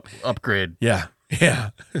be an upgrade. Yeah. Yeah.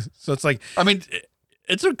 So it's like, I mean,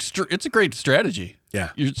 it's a great strategy. yeah.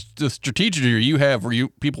 The strategy you have where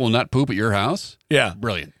people will not poop at your house. Yeah.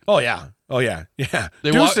 Brilliant. Oh, yeah. Oh, yeah. Yeah.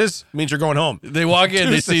 They walk- Deuces means you're going home. They walk in,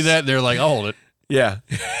 they see Deuces. that, and they're like, I'll hold it. Yeah.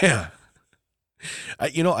 Yeah.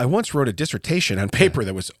 I once wrote a dissertation on paper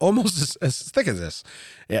that was almost as thick as this.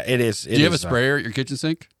 Yeah, it is. Do you have a sprayer at your kitchen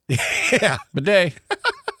sink? Yeah. Bidet.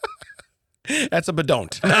 That's a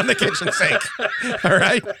Bidon't, not in the kitchen sink. All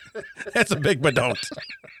right? That's a big Bidon't.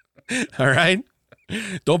 All right?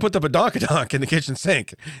 Don't put the badonkadonk in the kitchen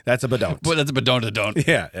sink. That's a Bidon't. But that's a Bidon't.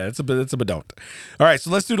 Yeah, it's a Bidon't. All right, so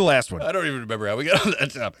let's do the last one. I don't even remember how we got on that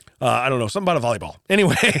topic. I don't know, something about a volleyball.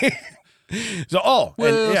 Anyway. So,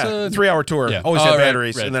 Well, 3-hour tour. Yeah. Always Oh, have right,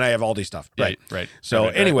 batteries, right. and then I have Aldi stuff. Right, right. So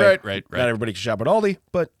Right, anyway, right. not everybody can shop at Aldi,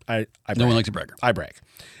 but I brag. No one likes a bragger. I brag.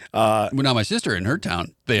 Well, now my sister in her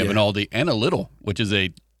town, they have Yeah. an Aldi and a Lidl, which is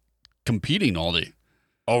a competing Aldi.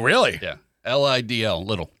 Oh, really? Yeah. Lidl,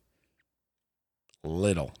 Lidl.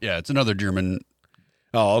 Little. Yeah, it's another German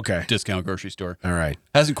Oh, okay. discount grocery store. All right.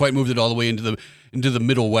 Hasn't quite moved it all the way into the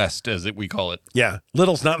Middle West, as we call it. Yeah.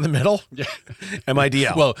 Little's not in the middle. Yeah.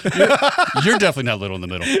 MIDL. Well, you're definitely not little in the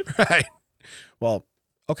middle. right. Well,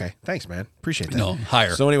 okay. Thanks, man. Appreciate that. No,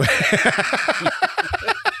 higher. So anyway.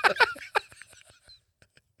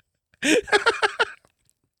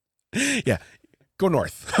 Yeah. Go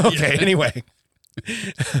north. Okay. Anyway.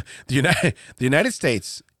 The United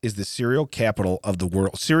States is the serial killer capital of the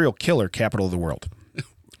world.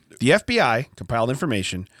 The FBI compiled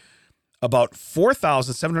information about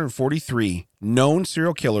 4,743 known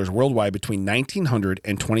serial killers worldwide between 1900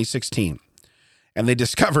 and 2016. And they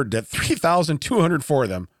discovered that 3,204 of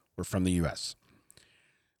them were from the U.S.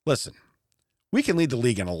 Listen, we can lead the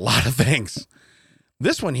league in a lot of things.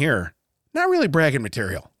 This one here, not really bragging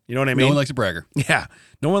material. You know what I mean? No one likes a bragger. Yeah,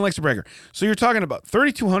 no one likes a bragger. So you're talking about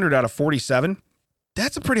 3,200 out of 47.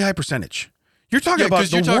 That's a pretty high percentage. You're talking about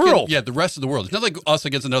the world. Yeah, the rest of the world. It's not like us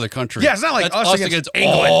against another country. Yeah, it's not like That's us against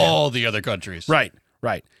England. all the other countries. Right,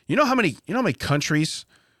 right. You know how many countries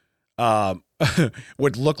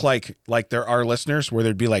would look like there are listeners where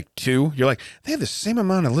there'd be like 2? You're like, they have the same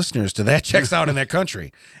amount of listeners to that checks out in that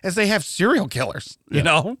country as they have serial killers, you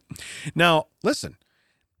know? Now, listen,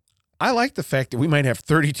 I like the fact that we might have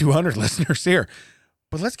 3,200 listeners here,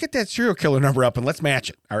 but let's get that serial killer number up and let's match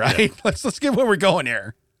it. All right. Yeah. Let's get where we're going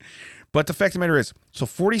here. But the fact of the matter is, so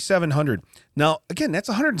 4,700. Now, again, that's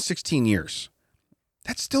 116 years.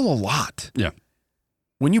 That's still a lot. Yeah.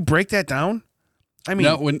 When you break that down, I mean,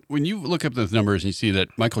 now when you look up those numbers and you see that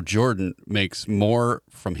Michael Jordan makes more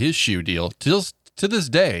from his shoe deal to this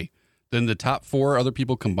day than the top 4 other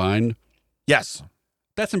people combined. yes.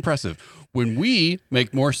 That's impressive. When we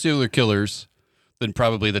make more serial killers than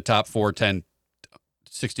probably the top 4, 10,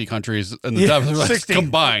 60 countries and the top 60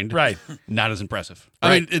 combined, right? not as impressive.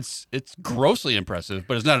 Right. I mean, it's grossly impressive,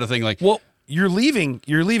 but it's not a thing like. Well, you're leaving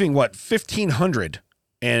what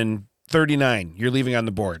 1,539. You're leaving on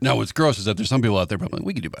the board. No, what's gross is that there's some people out there probably like,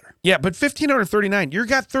 we could do better. Yeah, but 1,539. You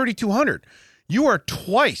got 3,200. You are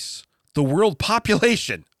twice the world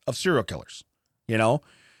population of serial killers. You know.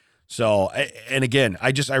 So, and again,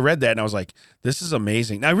 I read that and I was like, this is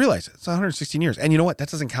amazing. Now I realize it's 116 years. And you know what? That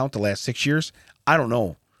doesn't count the last 6 years. I don't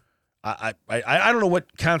know. I don't know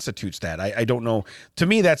what constitutes that. I don't know. To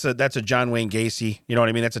me, that's a John Wayne Gacy. You know what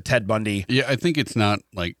I mean? That's a Ted Bundy. Yeah, I think it's not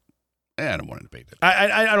like, I don't want to debate it.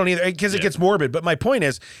 I don't either, because it gets morbid. But my point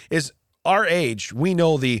is our age, we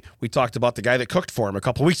talked about the guy that cooked for him a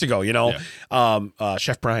couple of weeks ago, you know,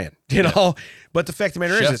 Chef Brian, you know, but the fact of the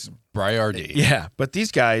matter is Briardi. Yeah. But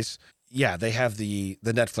these guys, they have the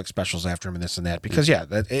Netflix specials after him and this and that, because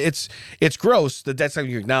it's gross that's how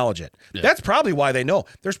you acknowledge it. Yeah. That's probably why they know.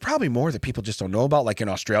 There's probably more that people just don't know about, like in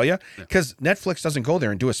Australia, because Netflix doesn't go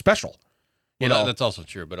there and do a special. You know, that's also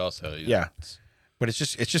true, but also, but it's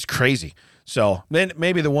just crazy. So then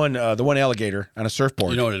maybe the one alligator on a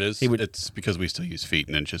surfboard. You know what it is? It's because we still use feet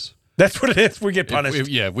and inches. That's what it is. We get punished.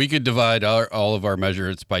 If we could divide all of our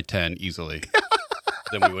measurements by 10 easily,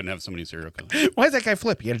 then we wouldn't have so many serial killers. Why does that guy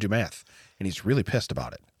flip? He had to do math, and he's really pissed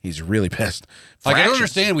about it. He's really pissed. Like, I don't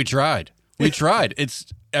understand. We tried. We tried.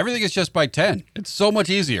 Everything is just by 10. It's so much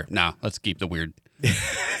easier. Nah, let's keep the weird.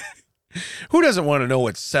 Who doesn't want to know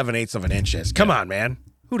what 7/8 of an inch is? Come on, man.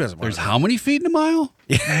 Who doesn't want There's to know? how many feet in a mile?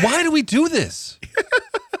 Why do we do this?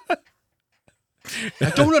 I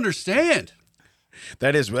don't understand.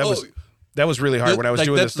 That was really hard when I was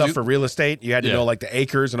doing this stuff for real estate. You had to know like the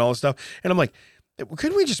acres and all this stuff. And I'm like,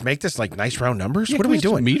 couldn't we just make this like nice round numbers? Yeah, what are we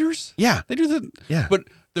doing? Meters? Yeah. They do the. Yeah. But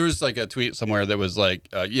there was like a tweet somewhere that was like,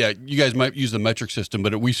 you guys might use the metric system,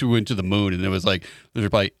 but we went to the moon. And it was like, there's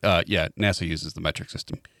probably, NASA uses the metric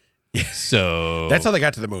system. Yeah. So that's how they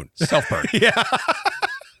got to the moon. Self-burn. Yeah.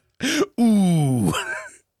 Ooh.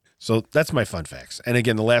 So that's my fun facts. And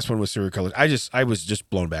again, the last one was serial killers. I was just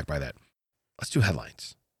blown back by that. Let's do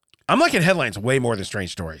headlines. I'm liking headlines way more than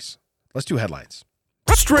strange stories. Let's do headlines.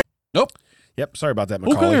 Straight. Nope. Yep. Sorry about that,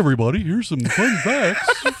 Macaulay. Okay, everybody. Here's some fun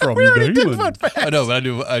facts from We already did Damon. fun facts. I know,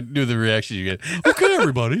 but I knew the reaction you get. Okay,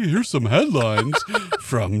 everybody. Here's some headlines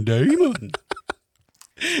from Damon.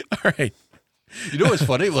 All right. You know what's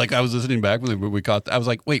funny? Like I was listening back when we caught. I was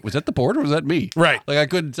like, wait, was that the board or was that me? Right. Like I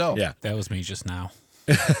couldn't tell. Yeah. That was me just now.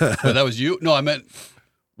 But that was you? No, I meant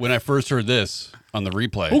when I first heard this on the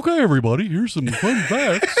replay. Okay, everybody, here's some fun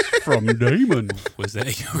facts from Damon. Was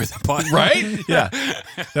that you or the button? Right? Yeah.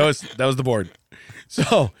 That was the board.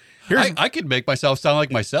 So here's I could make myself sound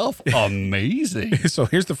like myself. Amazing. so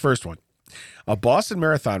here's the first one. A Boston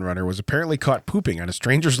Marathon runner was apparently caught pooping on a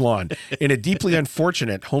stranger's lawn in a deeply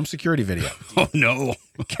unfortunate home security video. Oh, no.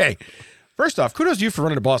 Okay. First off, kudos to you for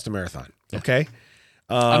running a Boston Marathon. Okay.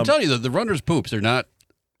 I'm telling you, the runner's poops are not.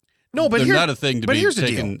 No, but they're not a thing to but be here's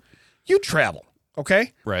taken. the deal. You travel,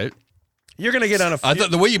 okay? Right. You're going to get on a... I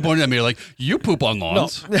thought the way you pointed at me, you're like, you poop on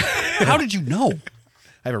lawns. No. How did you know?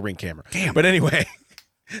 I have a Ring camera. Damn. But anyway,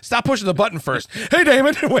 stop pushing the button first. Hey,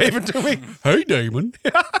 Damon, waving to me. Hey, Damon.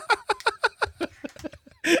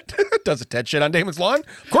 Does a Ted shit on Damon's lawn?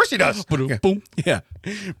 Of course he does. Boom. Yeah.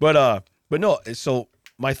 But no, so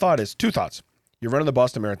my thought is two thoughts. You're running the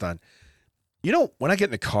Boston Marathon. You know, when I get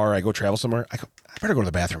in the car, I go travel somewhere, I better go to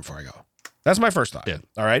the bathroom before I go. That's my first thought. Yeah.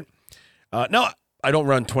 All right. No, I don't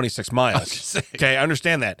run 26 miles. Okay, I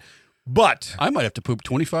understand that. But I might have to poop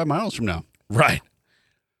 25 miles from now. right.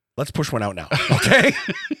 Let's push one out now. Okay.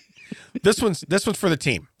 This one's for the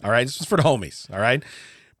team. All right. This one's for the homies. All right.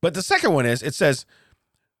 But the second one is, it says,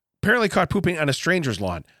 apparently caught pooping on a stranger's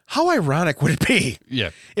lawn. How ironic would it be?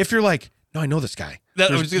 Yeah. If you're like, no, I know this guy.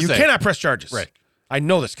 That, I was gonna you say. cannot press charges. Right. I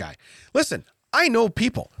know this guy. Listen, I know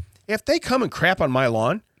people. If they come and crap on my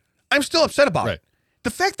lawn, I'm still upset about Right. it.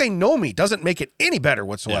 The fact they know me doesn't make it any better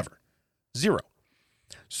whatsoever. Zero.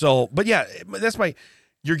 So, but yeah, that's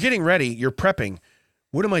you're getting ready, you're prepping.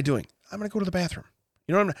 What am I doing? I'm going to go to the bathroom.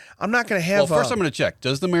 You know, I'm not going to have... Well, first I'm going to check.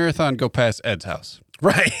 Does the marathon go past Ed's house?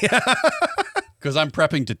 Right. Because I'm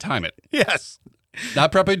prepping to time it. Yes.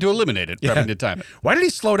 Not prepping to eliminate it, prepping to time it. Why did he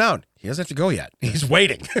slow down? He doesn't have to go yet. He's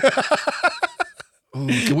waiting. Ooh,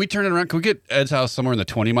 can we turn it around? Can we get Ed's house somewhere in the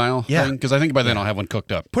 20-mile Yeah. thing? Because I think by then I'll have one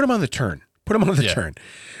cooked up. Put him on the turn. Turn.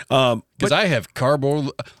 Because I have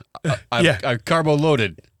carbo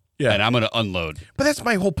loaded, Yeah. and I'm going to unload. But that's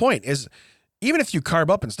my whole point is even if you carb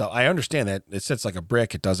up and stuff, I understand that it sits like a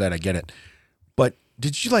brick. It does that. I get it. But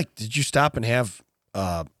did you stop and have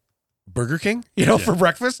Burger King, for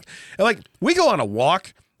breakfast? And like we go on a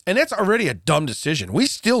walk and that's already a dumb decision. We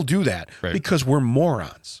still do that because we're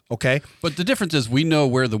morons. Okay. But the difference is we know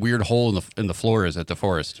where the weird hole in the floor is at the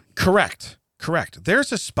forest. Correct.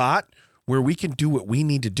 There's a spot where we can do what we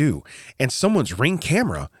need to do. And someone's Ring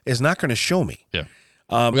camera is not going to show me. Yeah.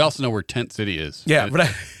 We also know where Tent City is. Yeah.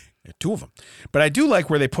 But two of them. But I do like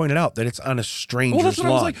where they pointed out that it's on a stranger's Well, that's what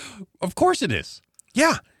lawn. I was like. Of course it is.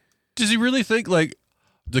 Yeah. Does he really think like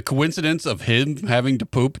the coincidence of him having to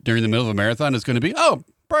poop during the middle of a marathon is going to be, oh,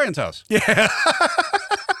 Brian's house? Yeah.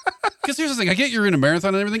 Because here's the thing. I get you're in a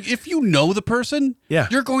marathon and everything. If you know the person,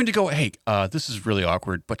 you're going to go, hey, this is really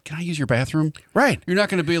awkward, but can I use your bathroom? Right. You're not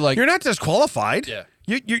going to be like. You're not disqualified. Yeah.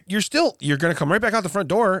 You're going to come right back out the front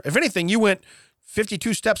door. If anything, you went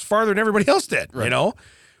 52 steps farther than everybody else did,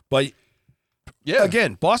 But yeah,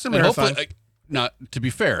 again, Boston and Marathon. hopefully, not to be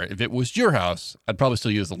fair, if it was your house, I'd probably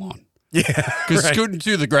still use the lawn. Yeah. Because scooting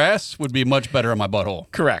through the grass would be much better on my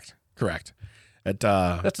butthole. Correct. That's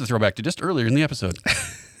a throwback to just earlier in the episode.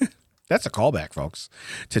 That's a callback, folks,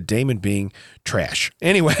 to Damon being trash.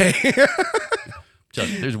 Anyway.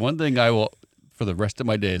 There's one thing I will, for the rest of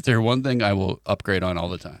my days, there's one thing I will upgrade on all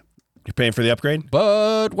the time. You're paying for the upgrade?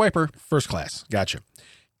 Butt wiper. First class. Gotcha.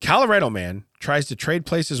 Colorado man tries to trade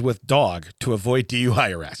places with dog to avoid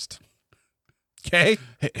DUI arrest. Okay?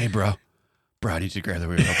 Hey, bro. Bro, I need you to grab the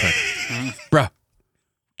wheel real quick. Bro,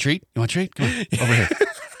 treat? You want a treat? Come on, over here.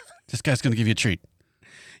 This guy's going to give you a treat.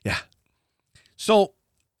 Yeah. So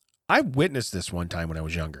I witnessed this one time when I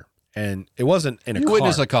was younger, and it wasn't in a You car.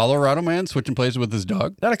 witnessed a Colorado man switching places with his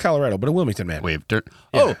dog? Not a Colorado, but a Wilmington man. Wave dirt.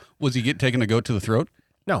 Yeah. Oh, was he taking a goat to the throat?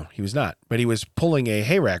 No, he was not. But he was pulling a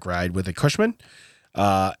hayrack ride with a Cushman,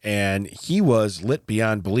 and he was lit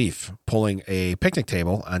beyond belief pulling a picnic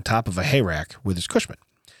table on top of a hayrack with his Cushman.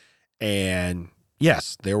 And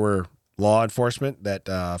yes, there were law enforcement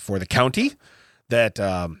that for the county that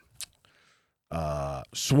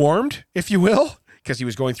swarmed, if you will, because he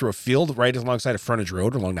was going through a field right alongside a frontage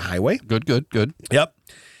road along the highway. Good. Yep.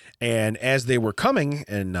 And as they were coming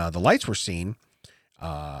and the lights were seen,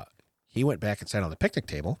 he went back and sat on the picnic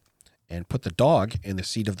table and put the dog in the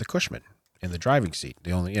seat of the Cushman, in the driving seat,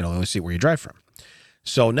 the only seat where you drive from.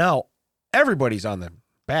 So now everybody's on the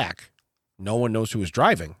back. No one knows who was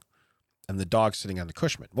driving, and the dog's sitting on the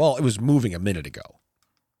Cushman. Well, it was moving a minute ago.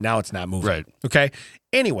 Now it's not moving. Right. Okay.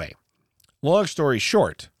 Anyway, long story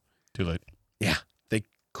short. Too late. Yeah. They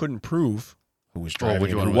couldn't prove who was driving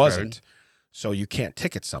which and one who was wasn't. So you can't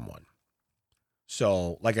ticket someone.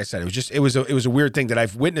 So, like I said, it was a weird thing that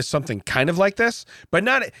I've witnessed something kind of like this, but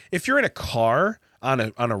not if you're in a car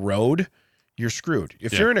on a road, you're screwed.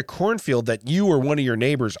 If you're in a cornfield that you or one of your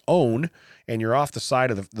neighbors own and you're off the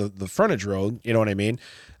side of the frontage road, you know what I mean?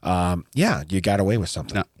 You got away with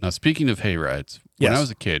something. Now speaking of hay rides, when Yes. I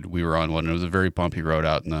was a kid, we were on one. It was a very bumpy road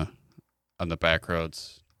out on the back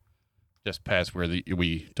roads, just past where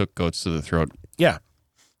we took goats to the throat. Yeah.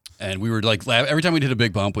 And we were like, every time we did a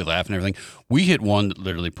big bump, we laughed and everything. We hit one that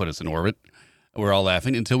literally put us in orbit. We're all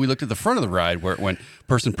laughing until we looked at the front of the ride where it went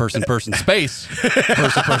person, space,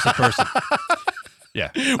 person.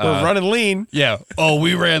 Yeah. We're running lean. Yeah. Oh,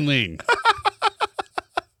 we ran lean.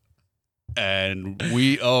 And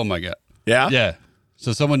oh my God. Yeah? Yeah.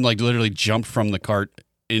 So someone like literally jumped from the cart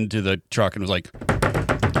into the truck and was like,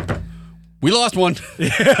 we lost one.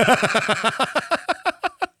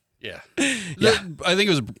 Yeah. I think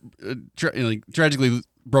it was tragically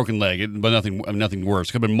broken leg, but nothing worse.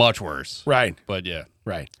 Could have been much worse. Right. But yeah.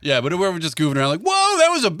 Right. Yeah, but we were just goofing around like, whoa, that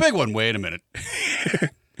was a big one. Wait a minute.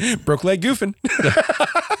 Broke leg goofing.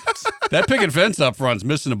 That picket fence up front's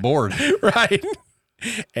missing a board. Right.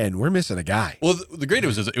 And we're missing a guy. Well, the great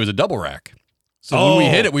was it was a double rack. So when we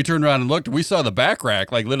hit it, we turned around and looked. We saw the back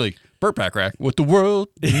rack, like literally, Burt back rack, what the world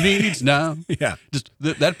needs now. Yeah. Just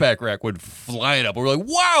that back rack would fly it up. We were like,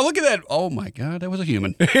 wow, look at that. Oh, my God, that was a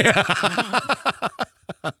human.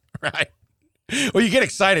 Right. Well, you get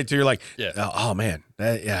excited too. You're like, Yeah. oh man,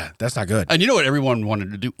 that's not good. And you know what everyone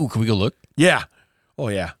wanted to do? Ooh, can we go look? Yeah. Oh,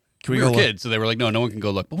 yeah. Can We go were look? kids, so they were like, no one can go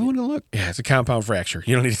look. But we want to look. Yeah, it's a compound fracture.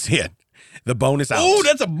 You don't need to see it. The bone is out. Oh,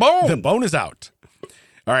 that's a bone. The bone is out.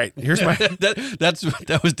 All right, here's my...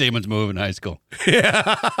 that was Damon's move in high school.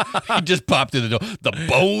 Yeah. He just popped through the door. The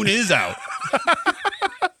bone is out.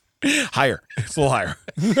 Higher. It's a little higher.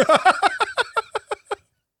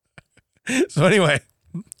 So anyway,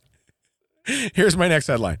 here's my next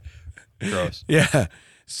headline. Gross. Yeah.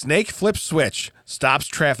 Snake flips switch, stops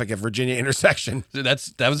traffic at Virginia intersection.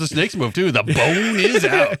 That was the snake's move, too. The bone is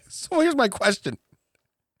out. So here's my question.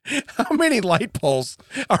 How many light poles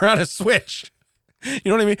are on a switch? You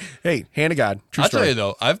know what I mean? Hey, hand to God. True I'll story. tell you,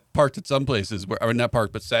 though, I've parked at some places where, or not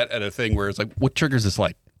parked, but sat at a thing where it's like, what triggers this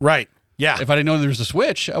light? Right. Yeah. If I didn't know there was a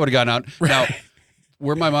switch, I would have gotten out. Right. Now,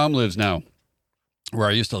 where my mom lives now, where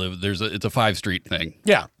I used to live, it's a 5-street thing.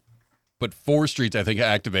 Yeah. But 4 streets, I think,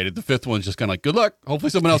 activated. The 5th one's just kind of like, good luck.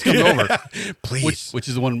 Hopefully someone else comes over. Please. Which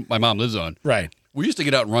is the one my mom lives on. Right. We used to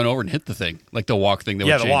get out and run over and hit the thing, like the walk thing. That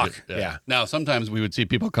Yeah, would the change walk. it. Yeah. Now, sometimes we would see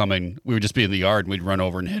people coming. We would just be in the yard and we'd run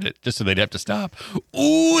over and hit it just so they'd have to stop.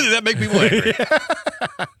 Ooh, did that make people angry?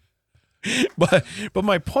 But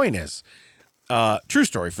my point is, true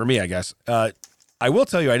story for me, I guess. I will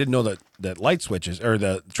tell you, I didn't know that light switches or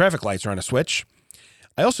the traffic lights are on a switch.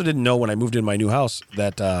 I also didn't know when I moved in my new house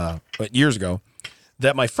that years ago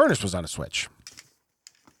that my furnace was on a switch.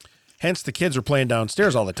 Hence, the kids were playing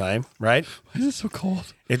downstairs all the time, right? Why is it so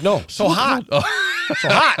cold? So hot. Oh. So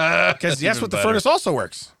hot. Because that's even what the better. furnace also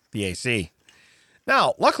works, the AC.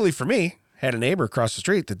 Now, luckily for me, had a neighbor across the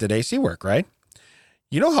street that did AC work, right?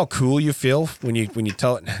 You know how cool you feel when you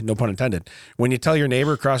tell it, no pun intended, when you tell your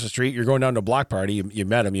neighbor across the street, you're going down to a block party, you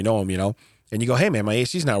met him, you know him, and you go, hey, man, my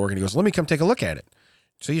AC's not working. He goes, let me come take a look at it.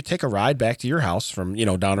 So you take a ride back to your house from,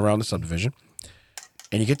 down around the subdivision.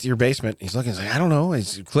 And you get to your basement. He's looking. He's like, I don't know.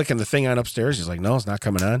 He's clicking the thing on upstairs. He's like, no, it's not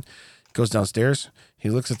coming on. He goes downstairs. He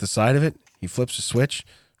looks at the side of it. He flips the switch.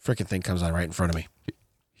 Freaking thing comes on right in front of me.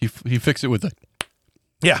 He fixed it with the...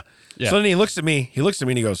 Yeah. Yeah. So then he looks at me. He looks at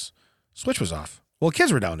me and he goes, switch was off. Well,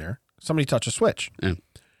 kids were down there. Somebody touched a switch. Yeah.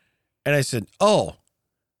 And I said, oh,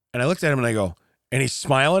 And I looked at him and I go, and he's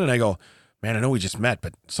smiling and I go, man, I know we just met,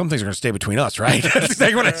 but some things are going to stay between us, right? That's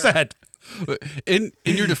exactly what I said. In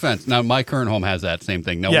your defense, now my current home has that same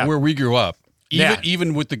thing. Now, Yeah. where we grew up, Yeah.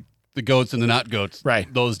 even with the goats and the not goats,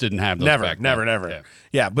 Right. those didn't have those Never, back then. never. Yeah.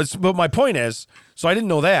 Yeah, but my point is, so I didn't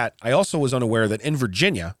know that. I also was unaware that in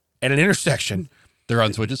Virginia, at an intersection, They're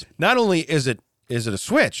on switches. not only is it a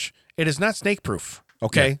switch, it is not snake proof.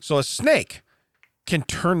 Okay, Yeah. so a snake can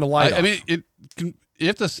turn the light off. I mean,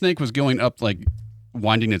 if the snake was going up, like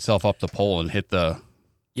winding itself up the pole and hit the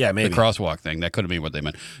maybe. crosswalk thing, that could have been what they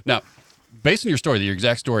meant. Now, based on your story, your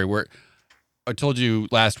exact story, where I told you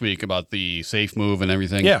last week about the safe move and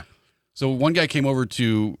everything. Yeah, So one guy came over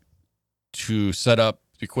to set up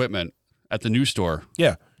equipment at the new store.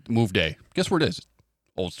 yeah, Move day. Guess where it is?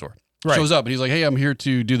 Old store. Right. Shows up and he's like, "Hey, I'm here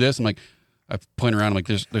to do this." I'm like, I point around. I'm like,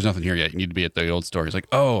 "There's nothing here yet. You need to be at the old store." He's like,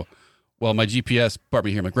 "Oh, well, my GPS brought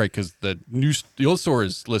me here." I'm like, "Right, because the old store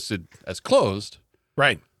is listed as closed."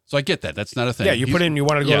 right. So I get that. That's not a thing. Yeah, you put in you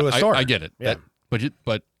wanted to go to a store. I get it. Yeah.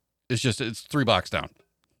 But it's 3 blocks down.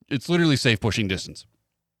 It's literally safe pushing distance.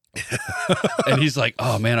 And he's like,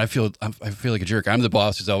 "Oh man, I feel like a jerk. I'm the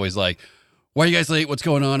boss who's always like, why are you guys late? What's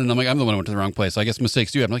going on?" And I'm like, "I'm the one who went to the wrong place. So I guess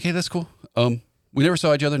mistakes do happen." I'm like, "Hey, that's cool. We never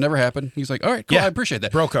saw each other. Never happened." He's like, "All right, cool. Yeah. I appreciate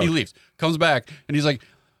that." Bro code. He leaves, comes back, and he's like,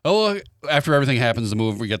 "Oh, after everything happens, the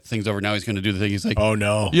move, we get the things over. Now he's going to do the thing." He's like, Oh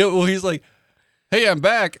no. "Yeah." Well, he's like, "Hey, I'm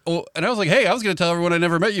back." Oh, and I was like, "Hey, I was going to tell everyone I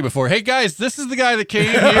never met you before. Hey, guys, this is the guy that came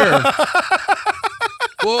here."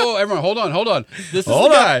 Whoa, everyone, hold on. This is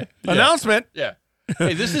Hold the on. guy. Yeah. Announcement. Yeah.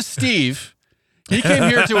 Hey, this is Steve. He came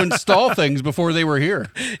here to install things before they were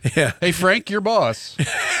here. Yeah. Hey, Frank, your boss.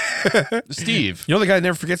 Steve. You know the guy that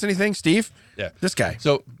never forgets anything, Steve? Yeah. This guy.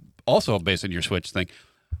 So, also based on your Switch thing,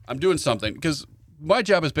 I'm doing something because my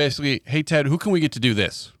job is basically, hey, Ted, who can we get to do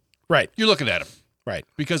this? Right. You're looking at him. Right.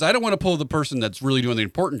 Because I don't want to pull the person that's really doing the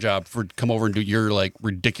important job for come over and do your like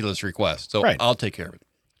ridiculous request. So Right. I'll take care of it.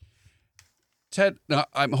 Ted, now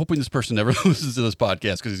I'm hoping this person never listens to this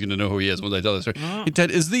podcast because he's going to know who he is when I tell this story. Hey, Ted,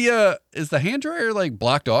 is the hand dryer like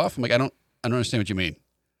blocked off? I'm like, I don't understand what you mean.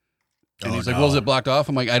 And he's like, well, is it blocked off?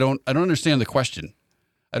 I'm like, I don't understand the question.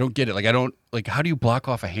 I don't get it. Like, how do you block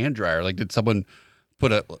off a hand dryer? Like, did someone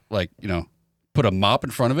put a mop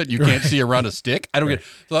in front of it? You can't see around a stick. I don't get it.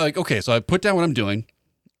 So like, okay, so I put down what I'm doing,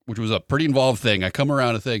 which was a pretty involved thing. I come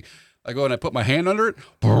around a thing. I go and I put my hand under it.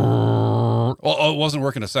 Oh, it wasn't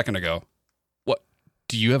working a second ago. What?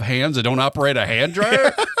 Do you have hands that don't operate a hand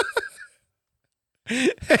dryer?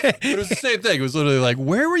 But it was the same thing. It was literally like,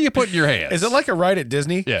 where were you putting your hands? Is it like a ride at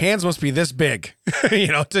Disney? Yeah. Hands must be this big,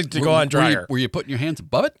 to go on dryer. Were you putting your hands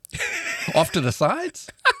above it? Off to the sides?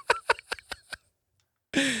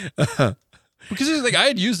 Because it's like I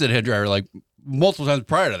had used that head dryer like multiple times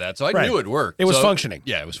prior to that, so I Right. knew it worked. It was So- functioning.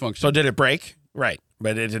 Yeah, it was So functioning. did it break? Right.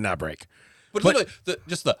 But it did not break. but but- literally,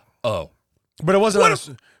 But it wasn't on a,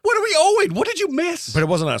 what are we owing? What did you miss? but it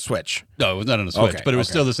wasn't on a switch. No, it was not on a switch, Okay, but it was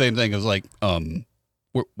okay. still the same thing. It was like,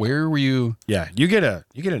 where were you? Yeah. You get a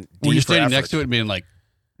Were you standing next to it and being like,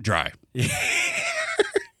 dry?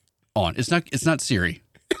 On. It's not Siri.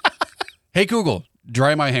 Hey Google,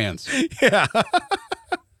 dry my hands. Yeah.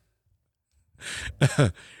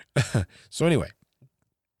 So anyway,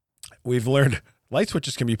 we've learned light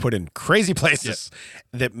switches can be put in crazy places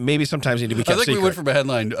that maybe sometimes need to be I kept think secret. we went from a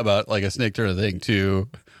headline about like a snake turtle thing to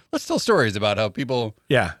let's tell stories about how people.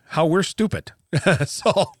 Yeah, how we're stupid.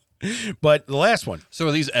 So, but the last one, So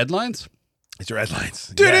are these Ed lines? it's your headlines.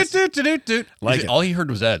 Dude, Yes. Like it. all he heard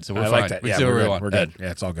was Ed, so we're I fine. like that. We Yeah, can say we're what we good. want. We're good. Ed.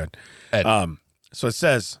 Yeah, it's all good. Ed. So it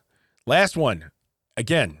says, last one.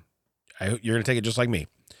 Again, you're going to take it just like me.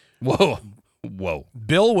 Whoa.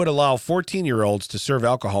 Bill would allow 14-year-olds to serve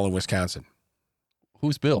alcohol in Wisconsin.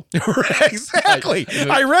 Who's Bill? Exactly.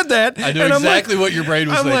 I read that. I know and exactly what your brain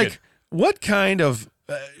was I'm thinking. like, what kind of...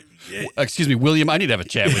 Excuse me, William, I need to have a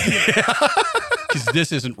chat with you. Because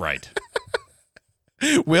this isn't right.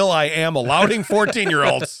 Will I am allowing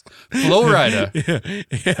 14-year-olds. Florida.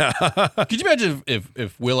 Yeah. Could you imagine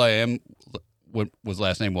if Will I am, what his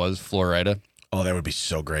last name was, Florida? Oh, that would be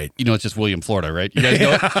so great. You know, it's just William Florida, right? You guys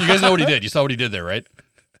know. You guys know what he did. You saw what he did there, right?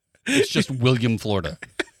 It's just William Florida.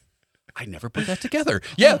 I never put that together.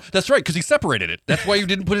 Yeah, that's right. Because he separated it. That's why you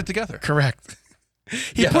didn't put it together. Correct.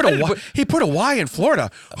 He Yeah, put I a didn't y, he put a Y in Florida.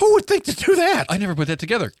 Who would think to do that? I never put that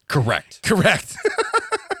together. Correct. Correct.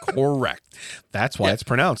 Correct. That's why it's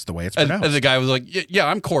pronounced the way it's And pronounced. the guy was like, yeah,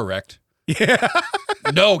 I'm correct. Yeah.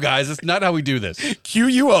 No, guys, that's not how we do this.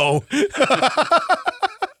 QUO.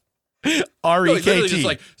 No, he's literally just REKT.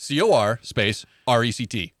 like COR space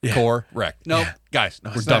RECT. Yeah. Correct. No, guys,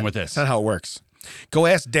 we're It's done not- with this. That's not how it works. Go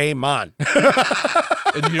ask Damon.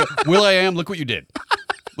 And, Will I am, look what you did.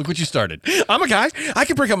 Look what you started. I'm a guy. I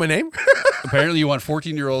can bring up my name. Apparently, you want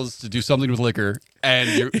 14-year-olds to do something with liquor, and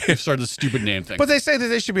you've started a stupid name thing. But they say that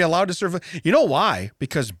they should be allowed to serve. You know why?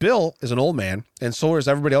 Because Bill is an old man, and so is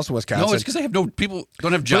everybody else in Wisconsin. No, it's because people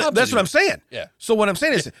don't have But jobs. that's what I'm saying. Yeah. So what I'm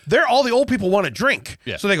saying is, all the old people want to drink.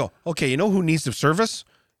 Yeah. So they go, okay, you know who needs the service?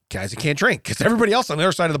 Guys that can't drink, because everybody else on the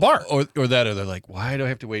other side of the bar. Or they're like, why do I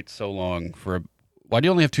have to wait so long why do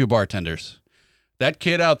you only have 2 bartenders? That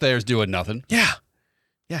kid out there is doing nothing. Yeah.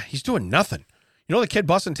 Yeah, he's doing nothing. You know the kid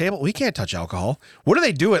busting table? We can't touch alcohol. What do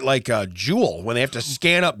they do at like Jewel when they have to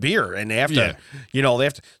scan up beer and they have to, they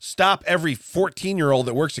have to stop every 14-year-old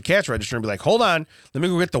that works the cash register and be like, hold on, let me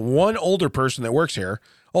go get the one older person that works here.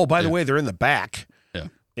 Oh, by the way, they're in the back. Yeah.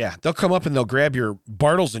 Yeah, they'll come up and they'll grab your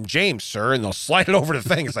Bartles and James, sir, and they'll slide it over the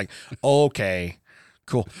thing. It's like, okay,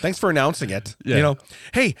 cool. Thanks for announcing it. Yeah.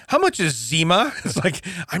 Hey, how much is Zima? It's like,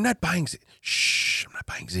 I'm not buying. Shh, I'm not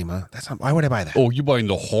buying Zima. That's not. Why would I buy that? Oh, you buying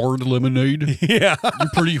the hard lemonade? Yeah, You're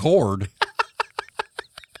pretty hard.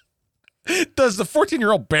 Does the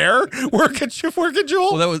 14-year-old bear work at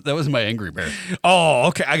Jewel? Well, that was my angry bear. Oh,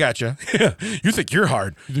 okay, I got you. You think you're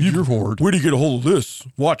hard? You're hard. Where do you get a hold of this?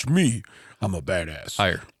 Watch me. I'm a badass.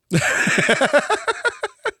 Higher.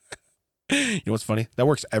 You know what's funny? That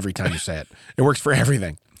works every time you say it. It works for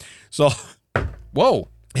everything. So, Whoa.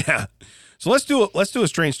 yeah. So let's do a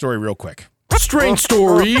strange story real quick. Strange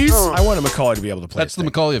stories. I wanted Macaulay to be able to play. That's the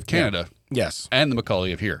Macaulay of Canada. Yes. And the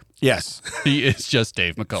Macaulay of here. Yes. He is just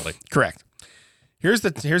Dave Macaulay. Correct. Here's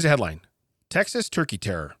the headline: Texas turkey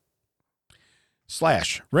terror /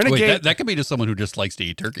 renegade. Wait, that could be to someone who just likes to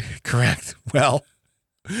eat turkey. Correct. Well,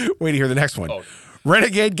 wait to hear the next one. Oh.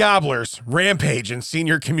 Renegade gobblers rampage in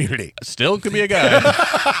senior community. Still could be a guy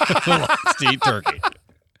who likes to eat turkey.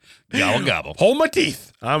 Gobble, gobble. Hold my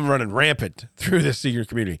teeth. I'm running rampant through this senior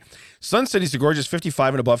community. Sun City's a gorgeous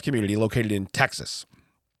 55 and above community located in Texas.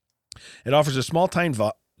 It offers a small town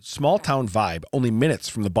vibe only minutes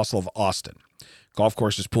from the bustle of Austin. Golf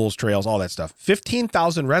courses, pools, trails, all that stuff.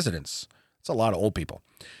 15,000 residents. That's a lot of old people.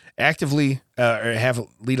 Lead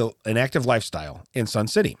an active lifestyle in Sun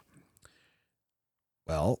City.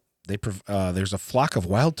 Well, there's a flock of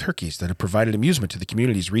wild turkeys that have provided amusement to the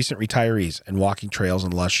community's recent retirees and walking trails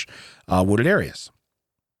and lush wooded areas.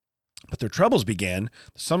 But their troubles began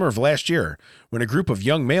the summer of last year when a group of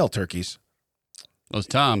young male turkeys, Those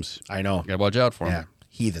toms. I know, You gotta watch out for them. yeah,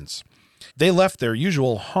 heathens, they left their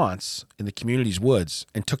usual haunts in the community's woods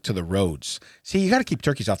and took to the roads. See, you got to keep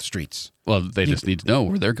turkeys off the streets. Well, they just need to know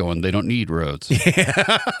where they're going. They don't need roads.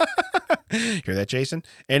 Hear that, Jason?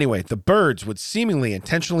 Anyway, the birds would seemingly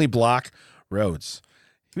intentionally block roads.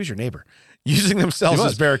 He was your neighbor, using themselves He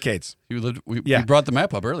was. as barricades. We Yeah. brought the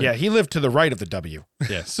map up earlier. Yeah, he lived to the right of the W.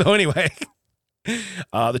 Yeah. So anyway,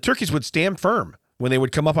 the turkeys would stand firm. When they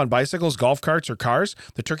would come up on bicycles, golf carts, or cars,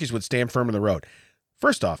 the turkeys would stand firm in the road.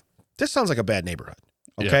 First off, this sounds like a bad neighborhood,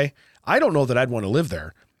 okay? Yeah. I don't know that I'd want to live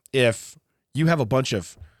there if you have a bunch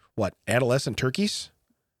of, adolescent turkeys?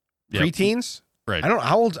 Yep. Preteens? Right. I don't know.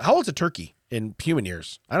 How old's a turkey in human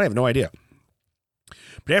years? I have no idea.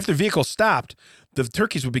 But after the vehicle stopped, the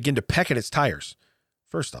turkeys would begin to peck at its tires.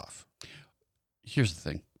 First off. Here's the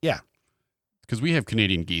thing. Yeah. Because we have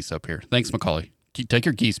Canadian geese up here. Thanks, Macaulay. Take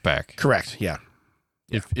your geese back. Correct, yeah.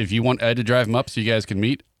 If you want Ed to drive them up so you guys can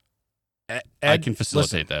meet, Ed, I can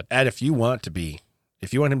facilitate that. Ed, if you want him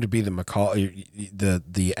to be the Macaulay,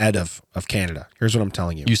 the Ed of Canada, here's what I'm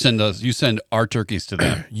telling you. You send our turkeys to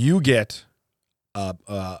them. You get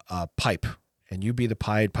a pipe, and you be the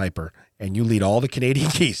Pied Piper, and you lead all the Canadian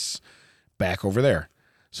geese back over there,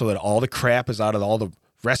 so that all the crap is out of all the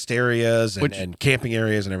rest areas and camping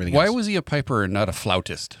areas and everything. Why else. was he a piper and not a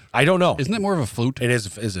flautist? I don't know. Isn't it more of a flute? It is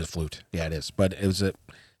a flute. Yeah, it is. But it was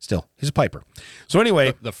still he's a piper. So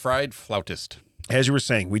anyway, The fried flautist. as you were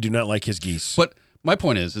saying, we do not like his geese. But my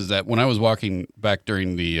point is that when I was walking back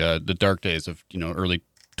during the dark days of early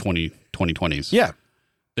 2020s, Yeah.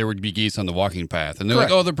 there would be geese on the walking path, and they're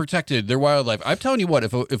Correct. like, "Oh, they're protected. They're wildlife." I'm telling you what,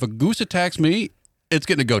 if a goose attacks me, it's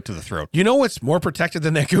going to go to the throat. You know what's more protected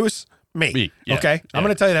than that goose? Me. Yeah. Okay? I'm Yeah. going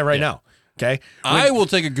to tell you that right now. Okay? I will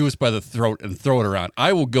take a goose by the throat and throw it around.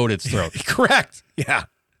 I will goat its throat. Correct. Yeah.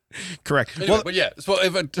 Correct. Anyway, but yeah, so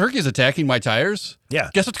if a turkey is attacking my tires, Yeah.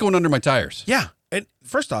 guess what's going under my tires? Yeah. And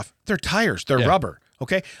first off, they're tires. They're Yeah. rubber.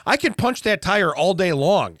 Okay? I can punch that tire all day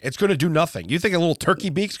long. It's going to do nothing. You think a little turkey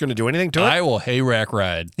beak's going to do anything to it? I will hay rack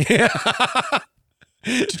ride.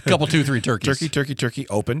 Just a couple, 2, 3 turkeys. Turkey,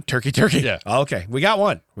 open, turkey. Yeah. Okay. We got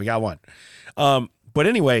one. But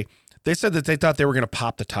anyway, they said that they thought they were going to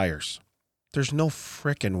pop the tires. There's no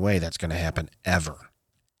frickin' way that's going to happen ever.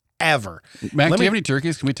 ever. Mac, do you have any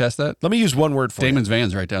turkeys? Can we test that? Let me use one word for Damon's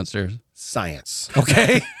van's right downstairs. science.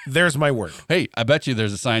 Okay? There's my word. Hey, I bet you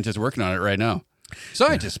there's a scientist working on it right now.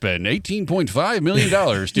 Scientists spend $18.5 million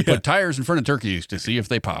to put tires in front of turkeys to see if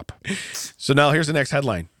they pop. So now here's the next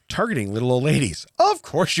headline. Targeting little old ladies. Of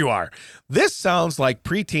course you are. This sounds like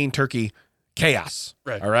preteen turkey chaos.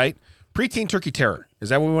 Right. All right? Preteen turkey terror. Is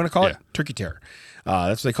that what we want to call it? Yeah. Turkey terror.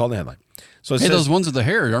 That's what they call the headline. So it Hey, says, those ones with the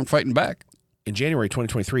hair aren't fighting back. in January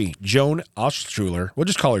 2023, Joan Oschuler, we'll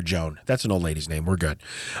just call her Joan. That's an old lady's name. We're good.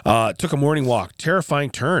 Took a morning walk. Terrifying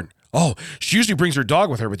turn. Oh, she usually brings her dog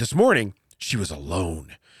with her, but this morning she was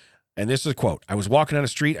alone. And this is a quote. I was walking on a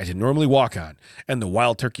street I didn't normally walk on, and the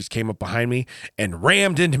wild turkeys came up behind me and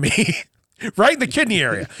rammed into me right in the kidney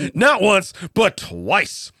area. Not once, but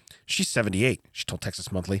twice. She's 78, she told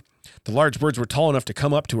Texas Monthly. The large birds were tall enough to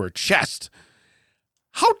come up to her chest.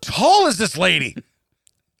 How tall is this lady?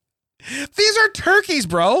 These are turkeys,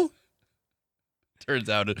 bro. Turns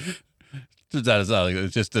out it's not like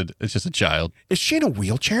it's just a child. Is she in a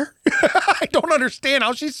wheelchair? I don't understand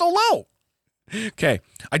how she's so low. Okay,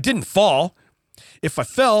 I didn't fall. If I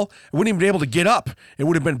fell, I wouldn't even be able to get up. It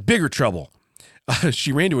would have been bigger trouble.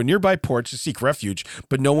 She ran to a nearby porch to seek refuge,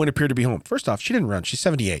 but no one appeared to be home. First off, she didn't run. She's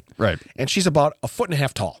 78. Right. And she's about 1.5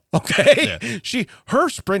 feet tall. Okay? Yeah. Her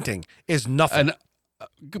sprinting is nothing. And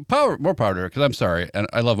more power to her, because I'm sorry, and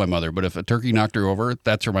I love my mother, but if a turkey knocked her over,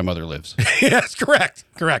 that's where my mother lives. Yes, correct.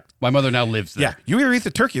 My mother now lives there. Yeah, you either eat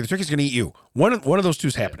the turkey's going to eat you. One of those two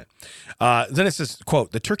is happening. Then it says,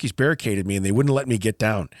 quote, the turkeys barricaded me and they wouldn't let me get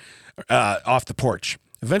down off the porch.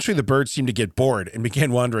 Eventually, the birds seemed to get bored and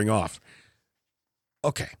began wandering off.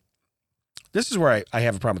 Okay, this is where I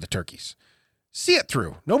have a problem with the turkeys. See it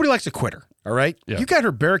through. Nobody likes a quitter, all right? Yeah. You got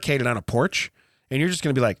her barricaded on a porch, and you're just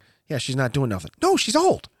going to be like, yeah, she's not doing nothing. No, she's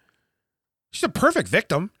old. She's a perfect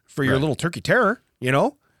victim for your little turkey terror, you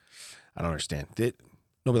know? I don't understand.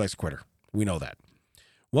 Nobody likes a quitter. We know that.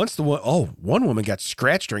 Once one woman got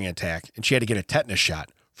scratched during an attack, and she had to get a tetanus shot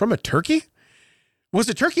from a turkey? Was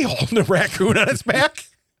the turkey holding a raccoon on its back?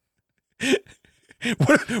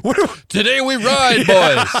 What Today we ride,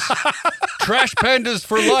 boys. Trash pandas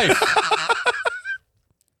for life.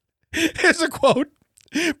 Here's a quote.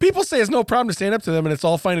 People say it's no problem to stand up to them and it's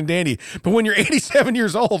all fine and dandy. But when you're 87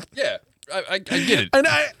 years old. Yeah, I get it. And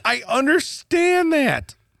I understand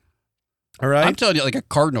that. All right. I'm telling you, like a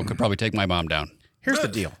cardinal could probably take my mom down. Here's the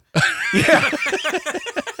deal. Yeah.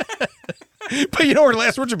 But you know her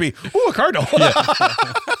last words would be, ooh, a cardinal. Yeah.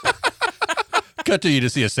 Cut to you to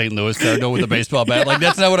see a St. Louis Cardinal with a baseball bat. Like,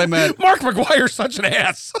 that's not what I meant. Mark McGuire's such an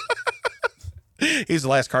ass. He's the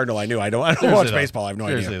last cardinal I knew. I don't watch baseball. I have no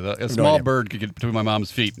idea. A small bird could get between my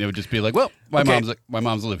mom's feet, and it would just be like, well, my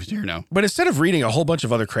mom's lives here now. But instead of reading a whole bunch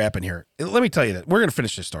of other crap in here, let me tell you that we're going to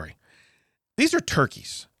finish this story. These are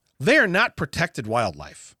turkeys. They are not protected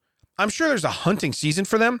wildlife. I'm sure there's a hunting season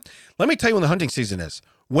for them. Let me tell you when the hunting season is.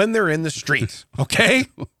 When they're in the street, okay?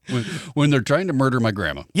 when they're trying to murder my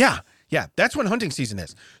grandma. Yeah, that's when hunting season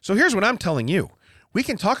is. So here's what I'm telling you. We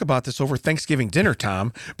can talk about this over Thanksgiving dinner,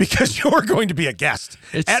 Tom, because you're going to be a guest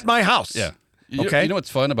at my house. Yeah. Okay. You know what's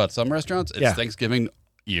fun about some restaurants? It's Thanksgiving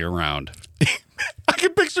year round. I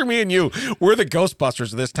can picture me and you. We're the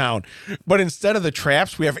Ghostbusters of this town. But instead of the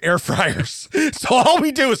traps, we have air fryers. So all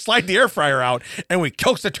we do is slide the air fryer out and we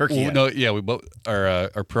coax the turkey in. No, yeah, we both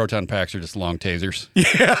our proton packs are just long tasers.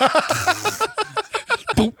 Yeah.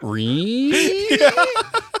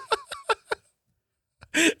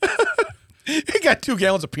 He got 2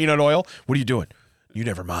 gallons of peanut oil. What are you doing? You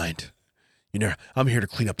never mind. I'm here to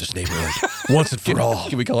clean up this neighborhood once and for all.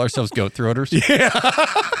 Can we call ourselves goat throaters? Yeah.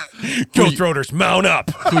 Goat throaters, mount up.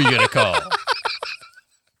 Who are you gonna call?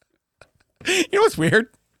 You know what's weird?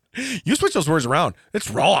 You switch those words around. It's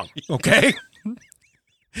wrong. Okay.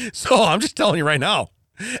 So I'm just telling you right now.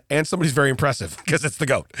 And somebody's very impressive because it's the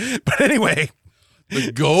goat. But anyway.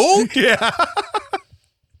 The goat? Yeah.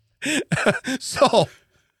 So,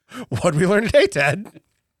 what did we learn today, Ted?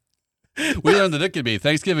 We learned that it could be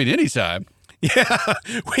Thanksgiving anytime. Yeah.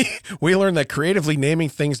 We learned that creatively naming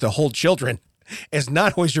things to hold children is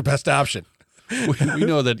not always your best option. We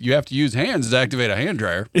know that you have to use hands to activate a hand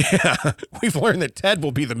dryer. Yeah. We've learned that Ted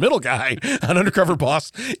will be the middle guy on Undercover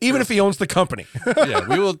Boss, even if he owns the company.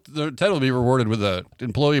 Yeah. Ted will be rewarded with an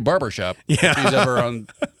employee barbershop. Yeah. If he's ever on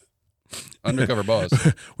Undercover Boss.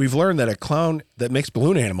 We've learned that a clown that makes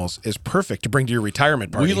balloon animals is perfect to bring to your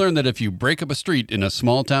retirement party. We learned that if you break up a street in a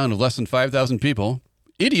small town of less than 5,000 people,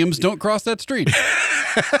 idioms don't cross that street.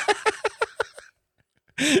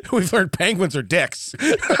 We've learned penguins are dicks.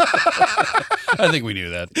 I think we knew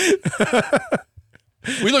that.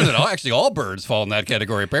 We learned that all birds fall in that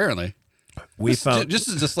category, apparently. We found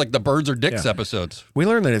just like the birds or dicks episodes. we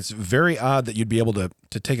learned that it's very odd that you'd be able to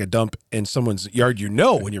take a dump in someone's yard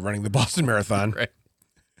when you're running the Boston Marathon. Right.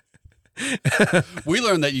 We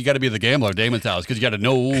learned that you got to be the gambler at Damon's house because you got to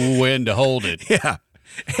know when to hold it. Yeah.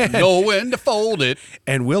 Know when to fold it.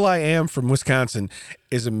 And Will.i.am from Wisconsin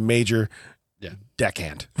is a major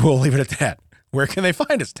deckhand. We'll leave it at that. Where can they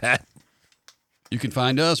find us, Dad? You can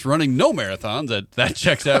find us running no marathons at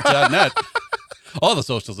thatchecksout.net. All the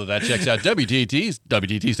socials of That Checks Out WTTs.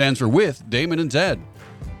 WTT stands for With Damon and Ted.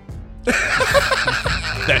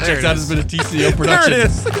 That Checks Out has been a TCO production. There it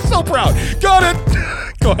is. So proud. Got it.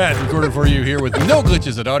 Go ahead. Recorded for you here with no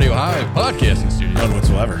glitches at Audio Hive Podcasting Studio. None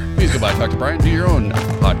whatsoever. Please go by, talk to Brian, do your own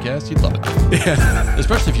podcast. You'd love it. Yeah.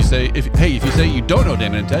 Especially if you say, if you say you don't know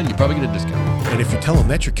Damon and Ted, you probably get a discount. And if you tell him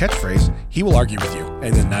that's your catchphrase, he will argue with you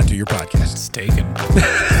and then not do your podcast. It's taken.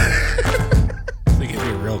 I think it'd be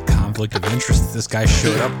a real conflict of interest if this guy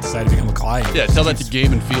showed up and decided to become a client. Yeah, tell that to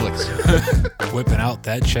Gabe and Felix. Whipping out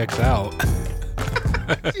That Checks Out.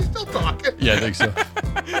 He's still talking. Yeah, I think so.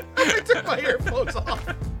 I took my earphones off.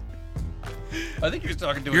 I think he was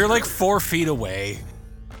talking to You're us. like 4 feet away.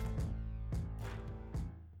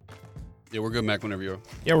 Yeah, we're good, Mac, whenever you're.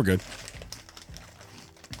 Yeah, we're good.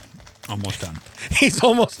 Almost done. He's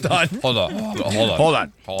almost done. Hold on. Hold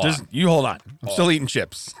on. Just you hold on. I'm still eating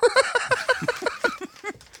chips.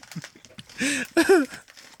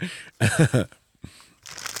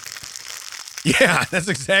 Yeah, that's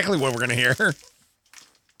exactly what we're going to hear.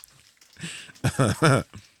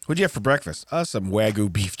 What'd you have for breakfast? Some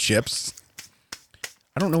Wagyu beef chips.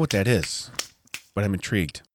 I don't know what that is, but I'm intrigued.